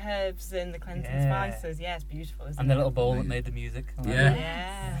water, all the herbs and the cleansing spices. Yeah, it's beautiful, isn't And it? the little bowl that made the music. Yeah.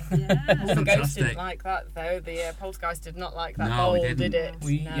 Yeah. Yeah. The ghost Fantastic. didn't like that though. The poltergeist did not like that No, bowl, he didn't. did it? No.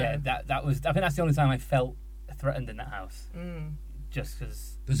 Yeah, that was. I think that's the only time I felt threatened in that house. Just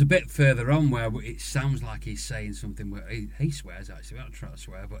because. There's a bit further on where it sounds like he's saying something where he swears, actually. We're not trying to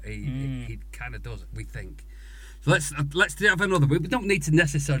swear, but he kind of does, we think. So let's have another. We don't need to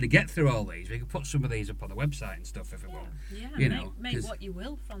necessarily get through all these. We can put some of these up on the website and stuff if we want. Yeah, You know, make 'cause- what you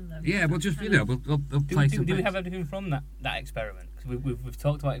will from them. Yeah, we'll just, we'll play some Do we bits. have anything from that experiment? Because we've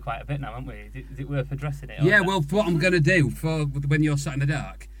talked about it quite a bit now, haven't we? Is it worth addressing it? Yeah, well, what I'm going to do for when you're sat in the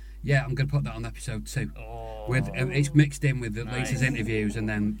dark, I'm going to put that on episode 2. Oh. With it's mixed in with Nice. Lisa's interviews, and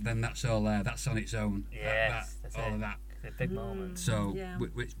then that's all there. That's on its own. Yes, that's all it. of that. It's a big moment. So, Yeah.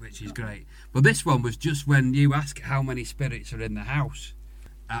 which is great. But this one was just when you ask how many spirits are in the house,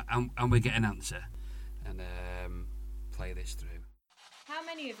 and we get an answer, and play this through. How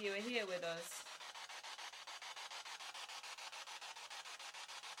many of you are here with us?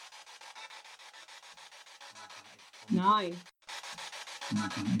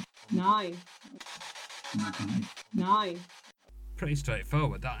 Nine. Pretty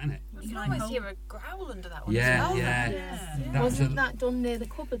straightforward, that, isn't it? You can almost hear a growl under that one Yeah, as well. yeah. Yeah. Wasn't that done near the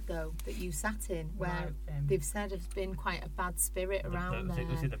cupboard though that you sat in, where Right, they've said there's been quite a bad spirit around was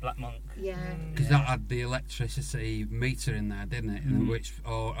there? it the Black Monk? Yeah. Because that had the electricity meter in there, didn't it? And which,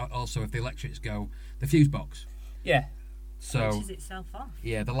 or also if the electrics go, the fuse box. Yeah. So Switches itself off.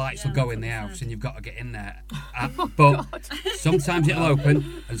 yeah, the lights Yeah, will go that's in the what they house, said. and you've got to get in there. But sometimes it'll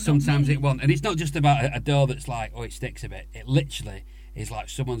open, and sometimes it won't. And it's not just about a door that's like, oh, it sticks a bit. It literally is like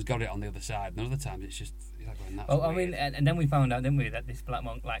someone's got it on the other side. And other times it's just like going, that's Well, I weird. mean, and then we found out, didn't we, that this Black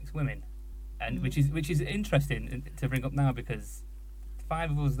Monk likes women, and which is interesting to bring up now because 5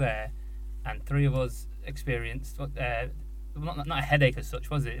 of us there, and 3 of us experienced not a headache as such,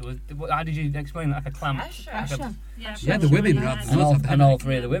 was it? It was. How did you explain that? Like a clamp? Pressure. Like a- Pressure. Yeah, the women Yeah. rather than and, us all, have the and all headache.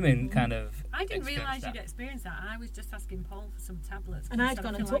 3 of the women kind of. I didn't realise experienced you'd that. experienced that. I was just asking Paul for some tablets. And I'd I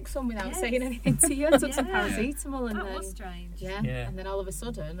gone feel and took like- some without Yes. saying anything to you. I took some Yeah. paracetamol and That then was strange. yeah. Yeah. And then all of a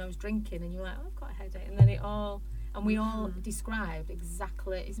sudden I was drinking and you're like, oh, I've got a headache. And then we all described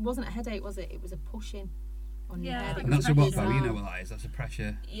exactly. It wasn't a headache, was it? It was a pushing on your Yeah, head. I It And was that's a what, pressure. though? You know what that is? That's a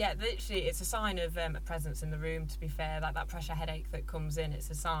pressure. Yeah, literally, it's a sign of a presence in the room. To be fair, like that pressure headache that comes in, it's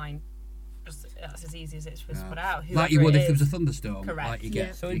a sign. That's as easy as it's to put out. Like you whoever would it if there was a is. thunderstorm. Correct. Like you get.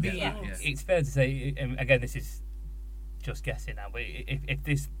 Yeah. So you it'd get be, that, yeah. it's fair to say, again, this is just guessing now, but if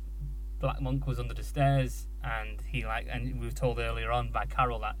this Black Monk was under the stairs and and we were told earlier on by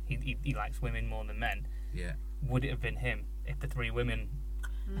Carol that he likes women more than men, Yeah. would it have been him if the 3 women?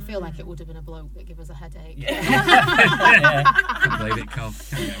 I feel like it would have been a bloke that gave us a headache. Yeah. Can't believe it, Carl.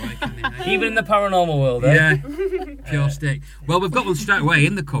 Can't get away, can you, mate? Even in the paranormal world, eh? Yeah, pure stick. Well, we've got one straight away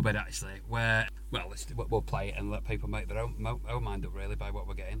in the cupboard actually. Where we'll play it and let people make their own mind up really by what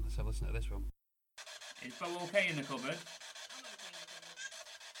we're getting. Let's have a listen to this one. Is Bo okay in the cupboard?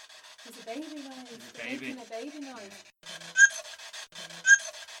 There's a baby noise. There's a baby. Making a baby noise.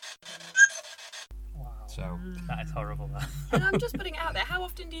 Wow. So That is horrible. That. And I'm just putting it out there. How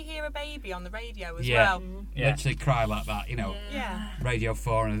often do you hear a baby on the radio as Yeah. well? Yeah. literally cry like that, you know. Yeah. Radio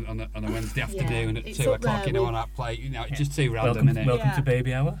 4 on a Wednesday afternoon at It's 2 up there o'clock, you know, with- on that play. You know, it's just too random, Welcome, innit? welcome Yeah. to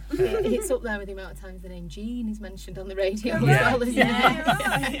Baby Hour. It's up there with the amount of times the name Jean is mentioned on the radio as Yeah. well, isn't Yeah, it? you're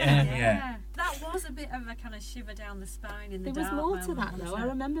right. Yeah. Yeah. That was a bit of a kind of shiver down the spine in the There was dark more to moment, that though. wasn't I it?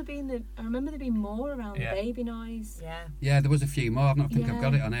 remember there being more around Yeah. the baby noise. Yeah. Yeah, there was a few more. I don't think I've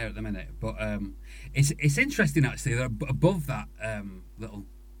got Yeah. it on air at the minute, but it's interesting actually that above that little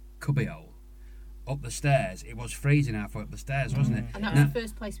cubbyhole up the stairs, it was freezing halfway up the stairs, wasn't it? And that Now- was the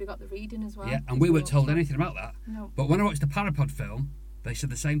first place we got the reading as well. yeah, and we weren't told So- anything about that. No. But when I watched the Parapod film, they said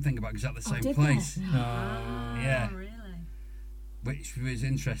the same thing about exactly the Oh, same did place, they? Yeah. Oh, really? which was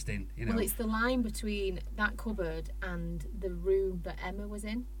interesting. You know, Well, it's the line between that cupboard and the room that Emma was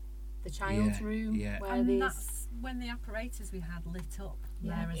in, the child's Yeah, room, yeah. where And there's that's when the apparatus we had lit up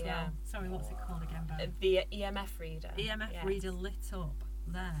Yeah. there as Yeah. well. Sorry, what's it called again, Ben? The EMF reader. EMF Yeah. reader lit up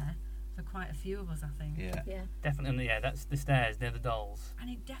there for quite a few of us, I think. yeah. yeah. Definitely, yeah. That's the stairs near the dolls. And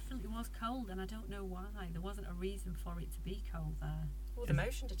it definitely was cold, and I don't know why. There wasn't a reason for it to be cold there. Well, the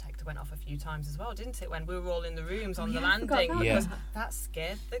motion detector went off a few times as well, didn't it? When we were all in the rooms on Oh, the yeah, I forgot landing. that. Yeah. Because that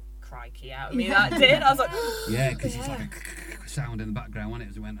scared the crikey out of me. Yeah. That did. I was like, Yeah, because it's like a sound in the background when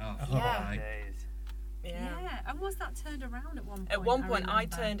it went off. Yeah. Like, Days. Yeah, and was that turned around at one point? At one point, I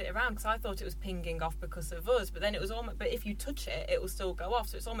turned it around because I thought it was pinging off because of us, but then it was almost. But if you touch it, it will still go off.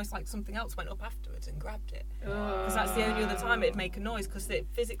 So it's almost like something else went up afterwards and grabbed it. Because that's the only other time it'd make a noise because it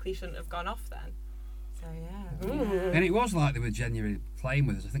physically shouldn't have gone off then. So yeah. And it was like they were genuinely playing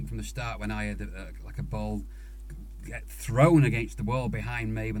with us. I think from the start when I had like a ball get thrown against the wall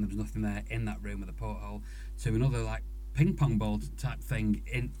behind me when there was nothing there in that room with a porthole, to another like ping pong ball type thing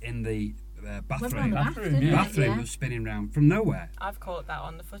in the bathroom. Bathroom was spinning round from nowhere. I've caught that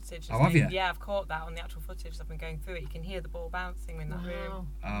on the footage. Oh, have you? Yeah, I've caught that on the actual footage. I've been going through it. You can hear the ball bouncing in that room.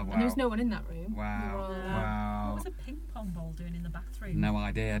 Oh, wow. And there was no one in that room. Wow. What was a ping pong ball doing in the bathroom? No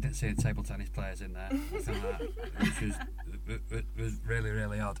idea. I didn't see the table tennis players in there. Which was really,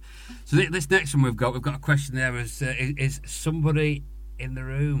 really odd. So this next one we've got a question there. Is somebody in the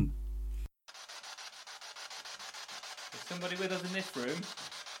room? Is somebody with us in this room?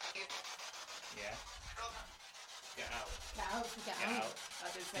 Yeah. Get out. Get out.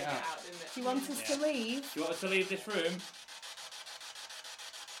 I did say get out, didn't it? Do you want us to leave? Do you want us to leave this room?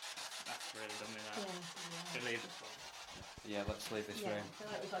 That's really dumb, that. Yeah. To leave this one. Yeah, let's leave this room. I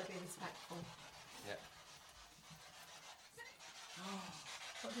feel like we've got to be respectful. Yeah.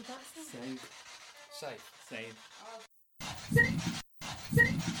 What did that say? Safe.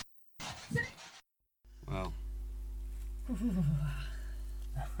 Well.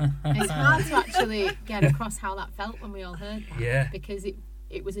 It's hard to actually get across how that felt when we all heard that. Yeah. Because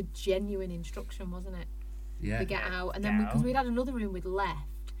it was a genuine instruction, wasn't it? Yeah. To get out. And then because we'd had another room we'd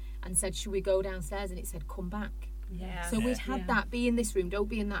left and said, should we go downstairs? And it said, come back. Yeah. So we'd had that, be in this room, don't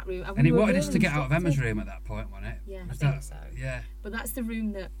be in that room. And he wanted us to get out of Emma's room at that point, wasn't it? Yeah. I think so. Yeah. But that's the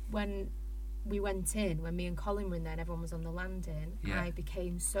room that when we went in, when me and Colin were in there and everyone was on the landing, I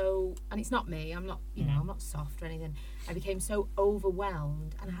became so, and it's not me, I'm not, I'm not soft or anything. I became so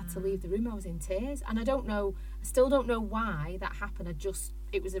overwhelmed and I had to leave the room. I was in tears. And I still don't know why that happened.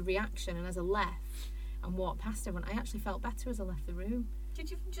 It was a reaction. And as I left and walked past everyone, I actually felt better as I left the room. Did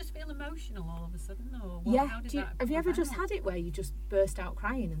you just feel emotional all of a sudden? Or How did have you ever just had it where you just burst out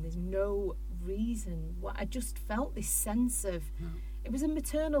crying and there's no reason? I just felt this sense of, it was a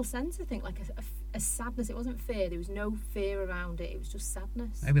maternal sense, I think, like a sadness. It wasn't fear. There was no fear around it. It was just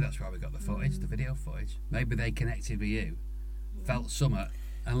sadness. Maybe that's why we got the footage, the video footage. Maybe they connected with you, felt something,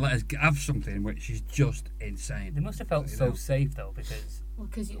 and let us have something which is just insane. They must have felt so safe though, because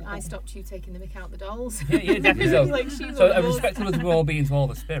I stopped you taking the mick out the dolls. Yeah, definitely. So respectful as we're all being to all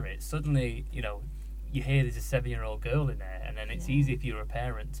the spirits, suddenly, you hear there's a 7-year-old girl in there, and then it's easy if you're a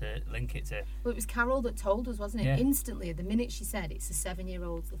parent to link it to. Well, it was Carol that told us, wasn't it? Yeah. Instantly, the minute she said it's a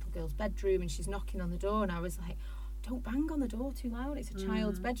 7-year-old little girl's bedroom, and she's knocking on the door, and I was like, don't bang on the door too loud. It's a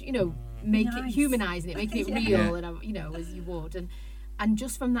child's bedroom. Make it humanising it, making it real, and as you would. And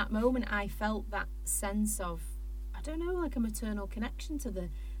just from that moment, I felt that sense of, I don't know, like a maternal connection to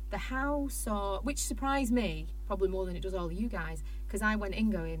the house, which surprised me probably more than it does all of you guys, because I went in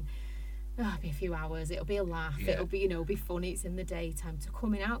going, it'll be a few hours, it'll be a laugh, it'll be be funny, it's in the daytime, to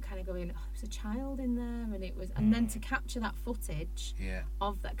coming out kind of going, there's a child in there, and it was, and then to capture that footage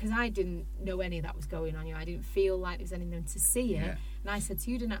of that, because I didn't know any of that was going on. I didn't feel like there was anything to see it, and I said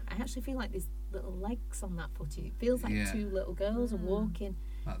to you, I actually feel like there's little legs on that footage. It feels like two little girls are walking,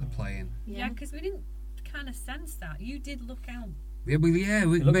 like they're playing. Yeah, because we didn't kind of sense that. You did look out. Me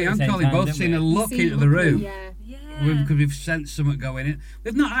and Colin both seen a look into the room. Because we've sensed something going in.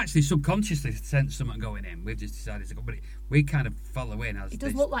 We've not actually subconsciously sensed something going in. We've just decided to go, but we kind of follow in as it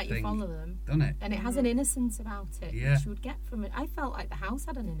does look like you follow them, doesn't it? And it has an innocence about it, which you would get from it. I felt like the house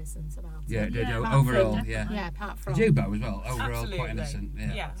had an innocence about it. Overall, apart from you, Bo, as well. Overall, absolutely. Quite innocent.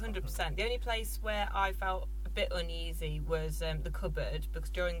 Yeah, 100%. The only place where I felt a bit uneasy was the cupboard, because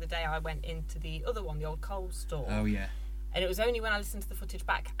during the day I went into the other one, the old Coles store. Oh yeah. And it was only when I listened to the footage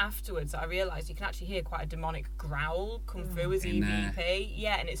back afterwards that I realised you can actually hear quite a demonic growl come through as EVP.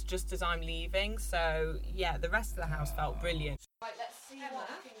 Yeah, and it's just as I'm leaving. So, yeah, the rest of the house felt brilliant. Right, let's see what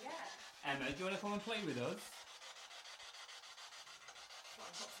we can get. Emma, do you want to come and play with us?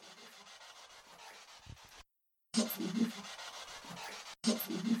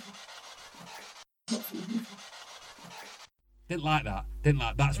 Didn't like that.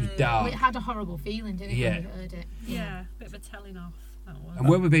 That was dark. Well, it had a horrible feeling, didn't it, when you heard it? Yeah, a bit of a telling off. That was. And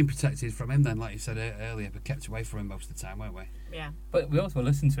we were being protected from him then, like you said earlier, but kept away from him most of the time, weren't we? Yeah. But we also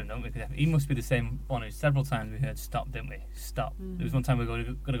listened to him, don't we? Because he must be the same one who several times we heard stop, didn't we? Stop. There was one time we were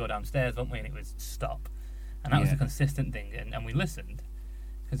going to go downstairs, weren't we? And it was stop. And that was a consistent thing. And we listened.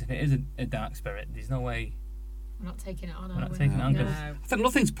 Because if it is a dark spirit, there's no way... We're not taking it on, We're not taking it on. No. I think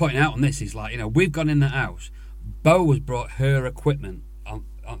another thing to point out on this is, like, we've gone in the house. Bo has brought her equipment on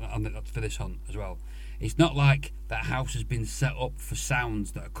for this hunt as well. It's not like that house has been set up for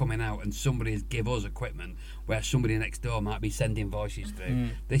sounds that are coming out and somebody has give us equipment where somebody next door might be sending voices through.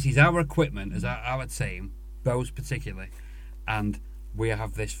 This is our equipment as our team, Bose particularly, and we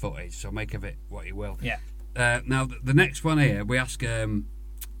have this footage, so make of it what you will. Yeah. Now, the next one here, we ask...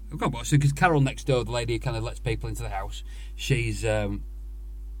 because Carol next door, the lady who kind of lets people into the house, she's...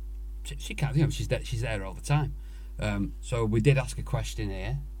 she can't, she's there all the time. So we did ask a question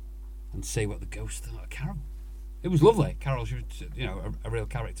here and see what the ghost thought of Carol. It was lovely. Carol, she was, a real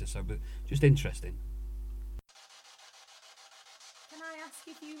character, so but just interesting. Can I ask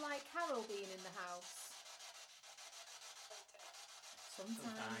if you like Carol being in the house?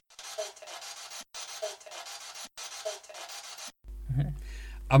 Sometimes.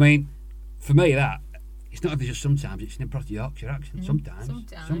 I mean, for me, it's not just sometimes, it's in a proper Yorkshire accent. Sometimes.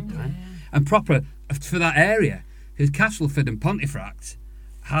 Yeah. And proper for that area, because Castleford and Pontefract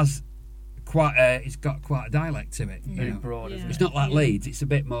has it's got quite a dialect to it. Very broad, isn't it? It's not like Leeds, it's a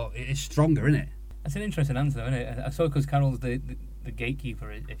bit more, it's stronger, isn't it? That's an interesting answer, though, isn't it? I saw because Carol's the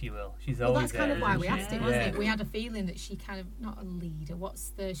gatekeeper, if you will. She's always that's kind there, of why we she? asked it, wasn't it? We had a feeling that she kind of, not a leader,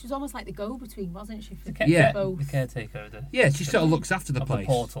 she was almost like the go-between, wasn't she? For both. The caretaker of the... Yeah, she sort of looks after the place.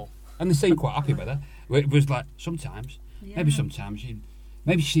 The portal. And they seem quite happy with her. It was like, sometimes, maybe sometimes,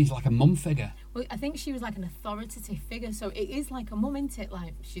 maybe she's like a mum figure. Well, I think she was like an authoritative figure, so it is like a mum, isn't it?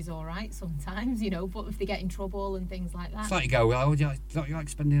 Like, she's all right sometimes, but if they get in trouble and things like that. It's like you go, well, don't you like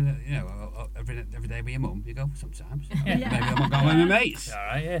spending, every day with your mum? You go, sometimes. Maybe I'm not going with my mates. All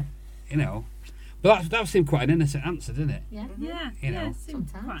right, yeah. But that seemed quite an innocent answer, didn't it? Yeah. It seemed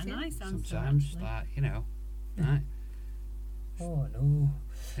quite a nice answer. Sometimes, right. Oh, no.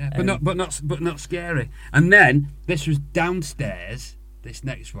 Yeah, but not scary. And then this was downstairs. This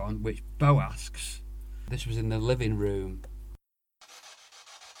next one, which Bo asks, this was in the living room.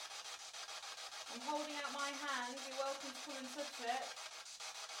 I'm holding out my hand. You're welcome to come and touch it.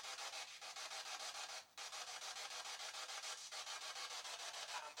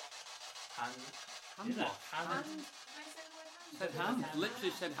 Hand. Said hand.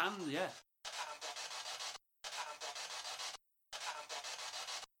 Literally said hand. Yeah.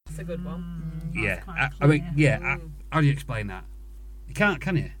 That's a good one. How do you explain that? You can't,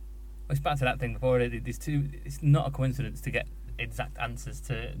 can you? Well, it's back to that thing before. It's not a coincidence to get exact answers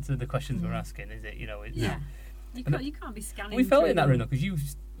to the questions we're asking, is it? You can't be scanning. We felt it in that room though, because you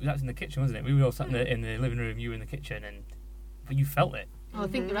was actually in the kitchen, wasn't it? We were all sat in the living room. You were in the kitchen, but you felt it. Oh, I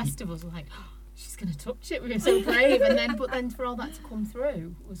think the rest of us were like, oh, she's going to touch it. We were so brave, but then for all that to come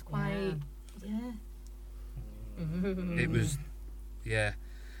through was quite, It was,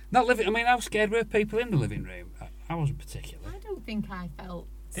 Not living. I mean, how scared were people in the living room? I wasn't particularly. I don't think I felt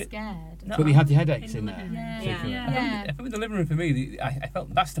scared. But you had your headaches in there. Yeah. I think with the living room for me, I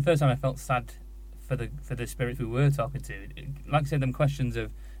felt that's the first time I felt sad for the spirits we were talking to. Like I said, them questions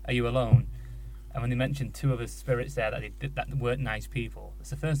of "Are you alone?" and when they mentioned two other spirits there that weren't nice people,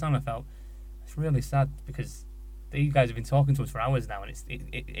 it's the first time I felt it's really sad because you guys have been talking to us for hours now, and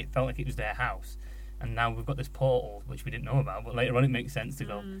it felt like it was their house, and now we've got this portal which we didn't know about, but later on it makes sense to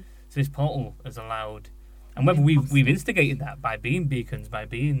go. So this portal has allowed. And whether we've instigated that by being beacons, by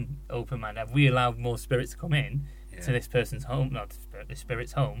being open-minded, have we allowed more spirits to come in to this person's home, not the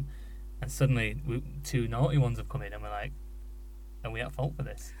spirit's home, and suddenly two naughty ones have come in and we're like, are we at fault for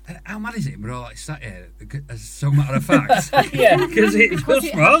this? And how mad is it? We're all like sat here as so matter of fact. Because it just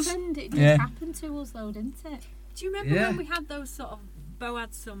was. Happened. It just happened to us though, didn't it? Do you remember when we had those sort of, Bo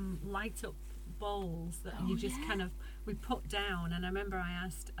had some light-up bowls that you just kind of, we put down, and I remember I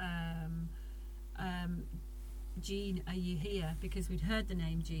asked... Jean, are you here? Because we'd heard the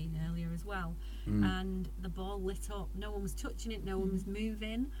name Jean earlier as well, and the ball lit up. No one was touching it, no one was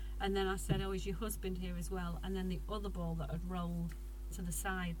moving, and then I said, oh, is your husband here as well? And then the other ball that had rolled to the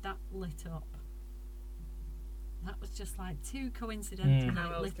side, that lit up. That was just like too coincidental.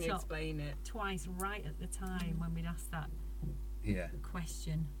 How else lit can you up explain it? Twice right at the time when we'd asked that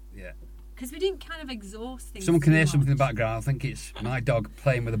question. Yeah. Because we didn't kind of exhaust things. Someone can hear something in the background. I think it's my dog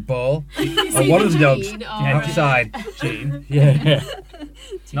playing with a ball. Or one of the dogs outside. Jean. Yeah.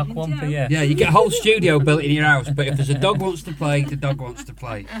 Knock one for you. Yeah, you get a whole studio built in your house, but if there's a dog wants to play, the dog wants to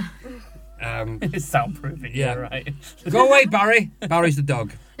play. It's soundproofing, you're right. Go away, Barry. Barry's the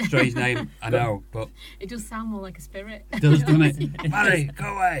dog. Strange name, I know, but... It does sound more like a spirit. It does, doesn't it? Barry,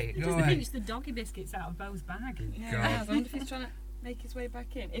 go away, He go just away. pinched the doggy biscuits out of Bo's bag. I wonder if he's trying to make his way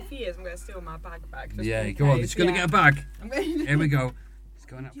back in. If he is, I'm going to steal my bag back. Just Yeah, in go on, case. he's going to get a bag. Here we go. He's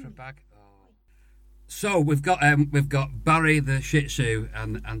going up for a bag. Oh. So we've got Barry the Shih Tzu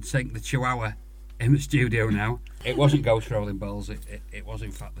and Tink the Chihuahua in the studio now. It wasn't ghost rolling balls. It was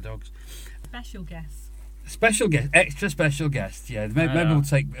in fact the dogs. Special guest. Special guest, extra special guest. Yeah, maybe we'll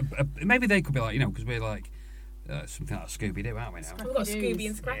take. Maybe they could be like, because we're like something like Scooby Doo, aren't we now? We've got Scooby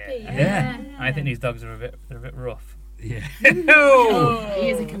and Scrappy. Yeah. I think these dogs are a bit rough. Yeah. He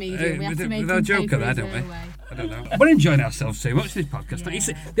is a comedian. We have to make him joke pay on for that, his don't we? way. I don't know. We're enjoying ourselves too much this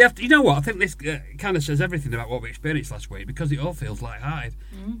podcast. Yeah. You know what? I think this kind of says everything about what we experienced last week because it all feels light-hearted.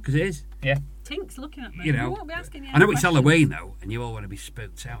 Because it is. Yeah. Tink's looking at me. You know. We won't be asking you I know any it's questions. Halloween though, and you all want to be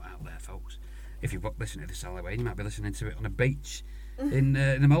spooked out there, folks. If you're listening to this Halloween, you might be listening to it on a beach in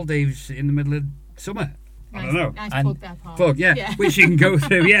the Maldives in the middle of summer. I don't know. Nice And plug there, Paul. Plug, yeah. Which you can go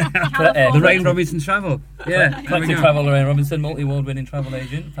through, the Lorraine Robinson Travel. Yeah. there we Collective go. Travel, Lorraine Robinson, multi-award winning travel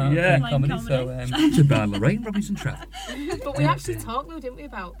agent. Yeah. Comedy. Comedy. So, Sponsored by Lorraine Robinson Travel. But we actually talked, though, didn't we,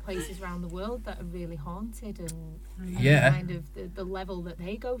 about places around the world that are really haunted and Yeah. kind of the level that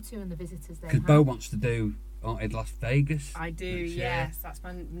they go to and the visitors they Because have. Bo wants to do Haunted Las Vegas. I do, which, yes. That's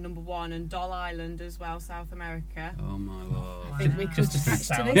my number one. And Doll Island as well, South America. Oh my lord. I think we could Just to stretch to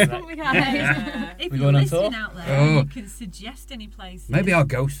sound this, that. wouldn't we, guys? If We you're going on listening tour? out there, Oh. you can suggest any places. Maybe our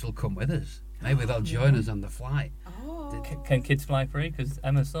ghosts will come with us. Maybe they'll join us on the flight. Oh, Can kids fly free? Because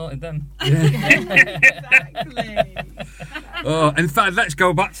Emma sorted them. exactly. Oh, in fact, let's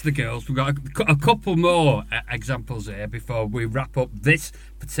go back to the girls. We've got a couple more examples here before we wrap up this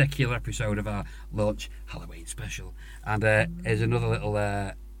particular episode of our launch Halloween special. And here's another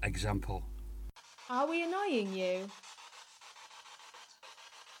little example. Are we annoying you?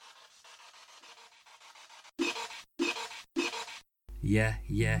 Yeah.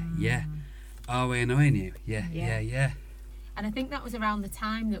 Are we annoying you? Yeah. And I think that was around the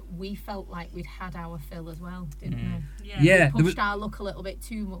time that we felt like we'd had our fill as well, didn't we? Yeah, We there was, pushed our luck a little bit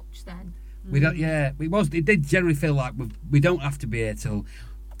too much then. we don't. Yeah, it did generally feel like we don't have to be here till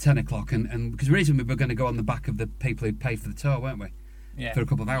 10 o'clock, and because the reason we were going to go on the back of the people who paid for the tour, weren't we? Yeah. For a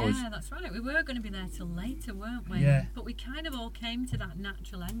couple of hours. Yeah, that's right. We were going to be there till later, weren't we? Yeah. But we kind of all came to that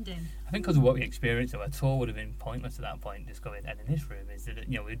natural ending. I think because of what we experienced, our tour would have been pointless at that point. Just going, and in this room is that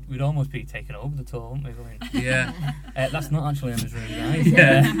we'd almost be taking over the tour, wouldn't we? Going, Yeah. that's not actually Emma's room, guys.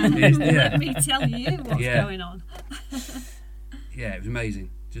 Yeah. Let me tell you what's Yeah. going on. Yeah, it was amazing.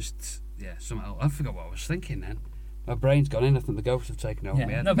 Just somehow I forgot what I was thinking then. My brain's gone in. I think the ghosts have taken over my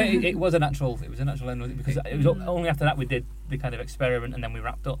Yeah. head. No, but it was a natural end, wasn't it? Because it was only after that we did the kind of experiment, and then we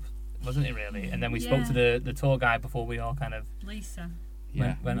wrapped up, wasn't it? Really, and then we spoke to the tour guide before we all kind of Lisa.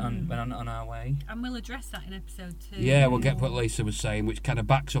 went on our way. And we'll address that in episode 2. Yeah, we'll get what Lisa was saying, which kind of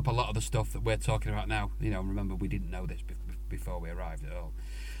backs up a lot of the stuff that we're talking about now. Remember we didn't know this before we arrived at all.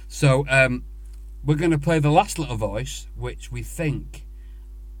 So we're going to play the last little voice, which we think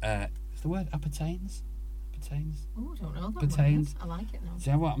is the word appertains. Oh, I don't know that Pertains. word. I like it though. See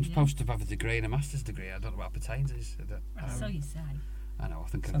what? I'm supposed to have a degree and a master's degree. I don't know what appertains is. So you say. I know. I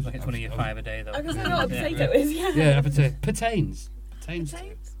think Sounds like it's one of your 5 a day though. I was like, what a potato is, yeah. Yeah, pertains. Pertain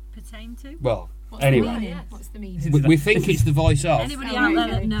to? Well, What's anyway, the meaning? What's the meaning? we think it's the voice of Anybody out there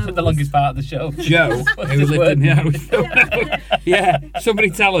that knows? The longest part of the show. Joe, What's who this lived in word? the house. Yeah, somebody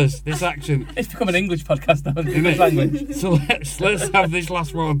tell us this accent. It's become an English podcast now, Isn't English it? language. So let's have this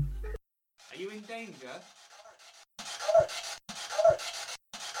last one. Are you in danger?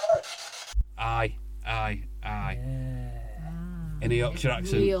 Aye. Yeah. In a Yorkshire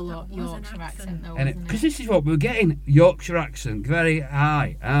accent. Real That was an Yorkshire accent accent. though, Because wasn't it? this is what we're getting. Yorkshire accent. Very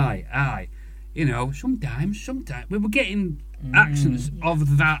aye. Sometimes we were getting accents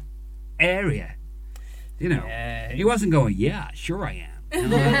of that area. Yeah. He wasn't going, yeah, sure I am.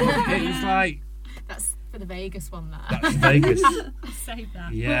 It was like, That's for the Vegas one, that. that's Vegas. Save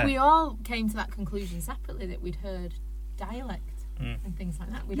that. Yeah. But we all came to that conclusion separately that we'd heard dialect and things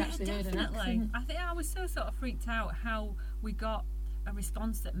like that. We'd actually heard an accent. I think I was so sort of freaked out how we got a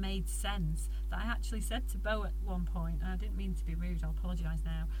response that made sense that I actually said to Bo at one point, and I didn't mean to be rude, I'll apologise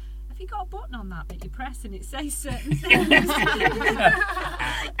now. Have you got a button on that you press and it says certain things? It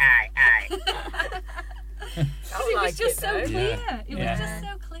was just so clear. Yeah. It was just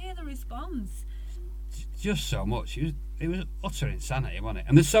so clear, the response. Just so much. It was utter insanity, wasn't it?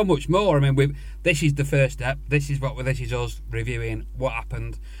 And there's so much more. I mean, this is the first step. This is us reviewing what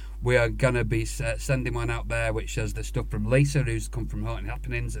happened. We are going to be sending one out there which says the stuff from Lisa, who's come from Haunted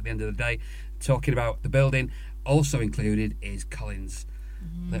Happenings at the end of the day, talking about the building. Also included is Colin's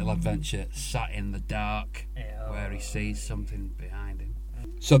little adventure, sat in the dark, where he sees something behind him.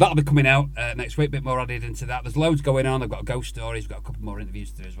 So that'll be coming out next week. A bit more added into that. There's loads going on. They've got ghost stories. We've got a couple more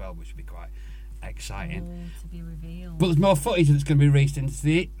interviews to do as well, which will be quite exciting. To be revealed. But there's more footage that's going to be released into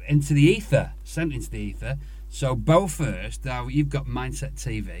the ether, sent into the ether. So Bo first. Now you've got Mindset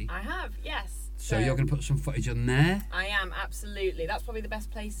TV. I have, yes. So you're going to put some footage on there? I am, absolutely. That's probably the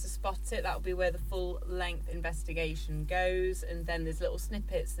best place to spot it. That'll be where the full-length investigation goes, and then there's little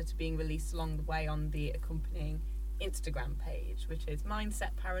snippets that are being released along the way on the accompanying Instagram page, which is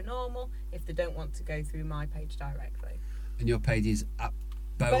Mindset Paranormal, if they don't want to go through my page directly. And your page is at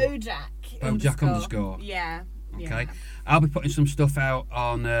Bojack underscore. Yeah. Okay. Yeah. I'll be putting some stuff out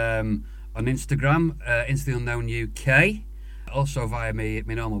on Instagram, Into the Unknown UK. Also via my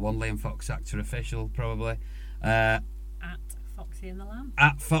normal one, Liam Fox Actor Official, probably. At Foxy and the Lamb.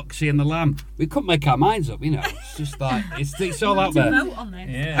 At Foxy and the Lamb. We couldn't make our minds up, you know. It's just like, it's all out there. Vote on this.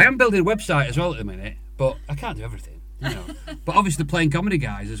 Yeah. I am building a website as well at the minute, but I can't do everything, you know. But obviously playing comedy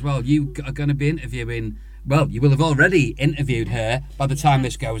guys as well. You are going to be interviewing, well, you will have already interviewed her by the time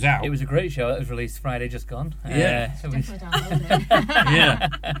this goes out. It was a great show. It was released Friday just gone. Yeah. It was, Yeah.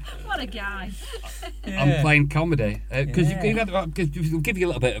 What a guy. I'm playing comedy. Because we'll give you a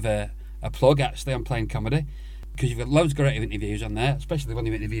little bit of a plug, actually, on playing comedy. Because you've got loads of great interviews on there, especially when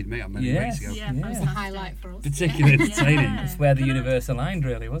you interviewed me on many weeks ago. Yeah, It was a highlight for us. Particularly entertaining. Yeah. It's where the universe aligned,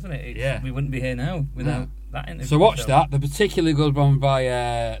 really, wasn't it? Yeah. We wouldn't be here now without that interview. So watch that. The particularly good one by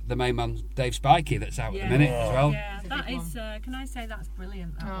the main man, Dave Spikey, that's out at the minute as well. Yeah, that is. Can I say that's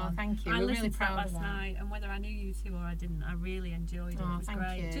brilliant? That one. Thank you. I We're listened really to that proud of last that. night, and whether I knew you two or I didn't, I really enjoyed it. It was thank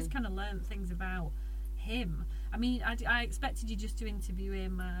great. you. Just kind of learned things about him. I mean, I expected you just to interview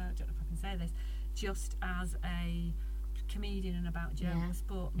him. I don't know if I can say this, just as a comedian and about jokes,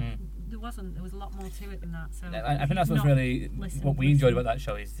 but there was a lot more to it than that. So I think that's what's really what we enjoyed about that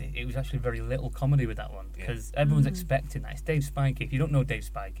show is it was actually very little comedy with that one because everyone's expecting that. It's Dave Spikey. If you don't know Dave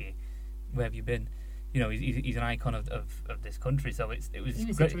Spikey, where have you been? You know, he's an icon of this country. So it was He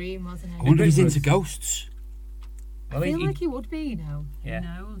was great. a dream, wasn't I it? wonder if he's into ghosts. Well, I feel like he would be, you know. yeah,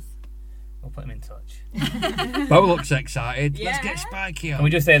 Who knows? we'll put him in touch. Bo looks excited. Let's Yeah. get Spikey on. Can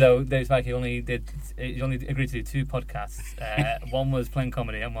we just say though, Dave Spikey he only agreed to do 2 podcasts. One was playing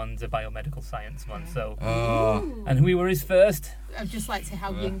comedy and one's a biomedical science one. So, Oh, and we were his first. I'd just like to say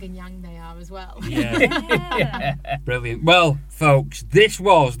how yin and yang they are as well. yeah. Brilliant. Well, folks, this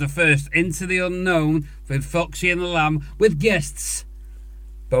was the first Into the Unknown with Foxy and the Lamb with guests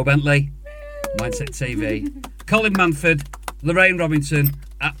Bo Bentley, Mindset TV, Colin Manford, Lorraine Robinson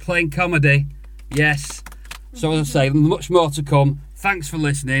at Playing Comedy. Yes. So as I say, much more to come. Thanks for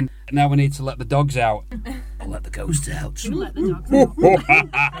listening. Now we need to let the dogs out. Or let the ghosts out. Let the dogs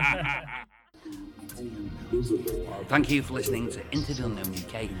out. Thank you for listening to Into the Unknown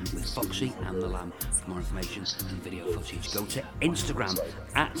UK with Foxy and the Lamb. For more information and video footage, go to Instagram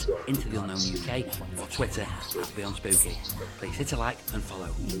at Into the Unknown UK or Twitter at Beyond Spooky. Please hit a like and follow.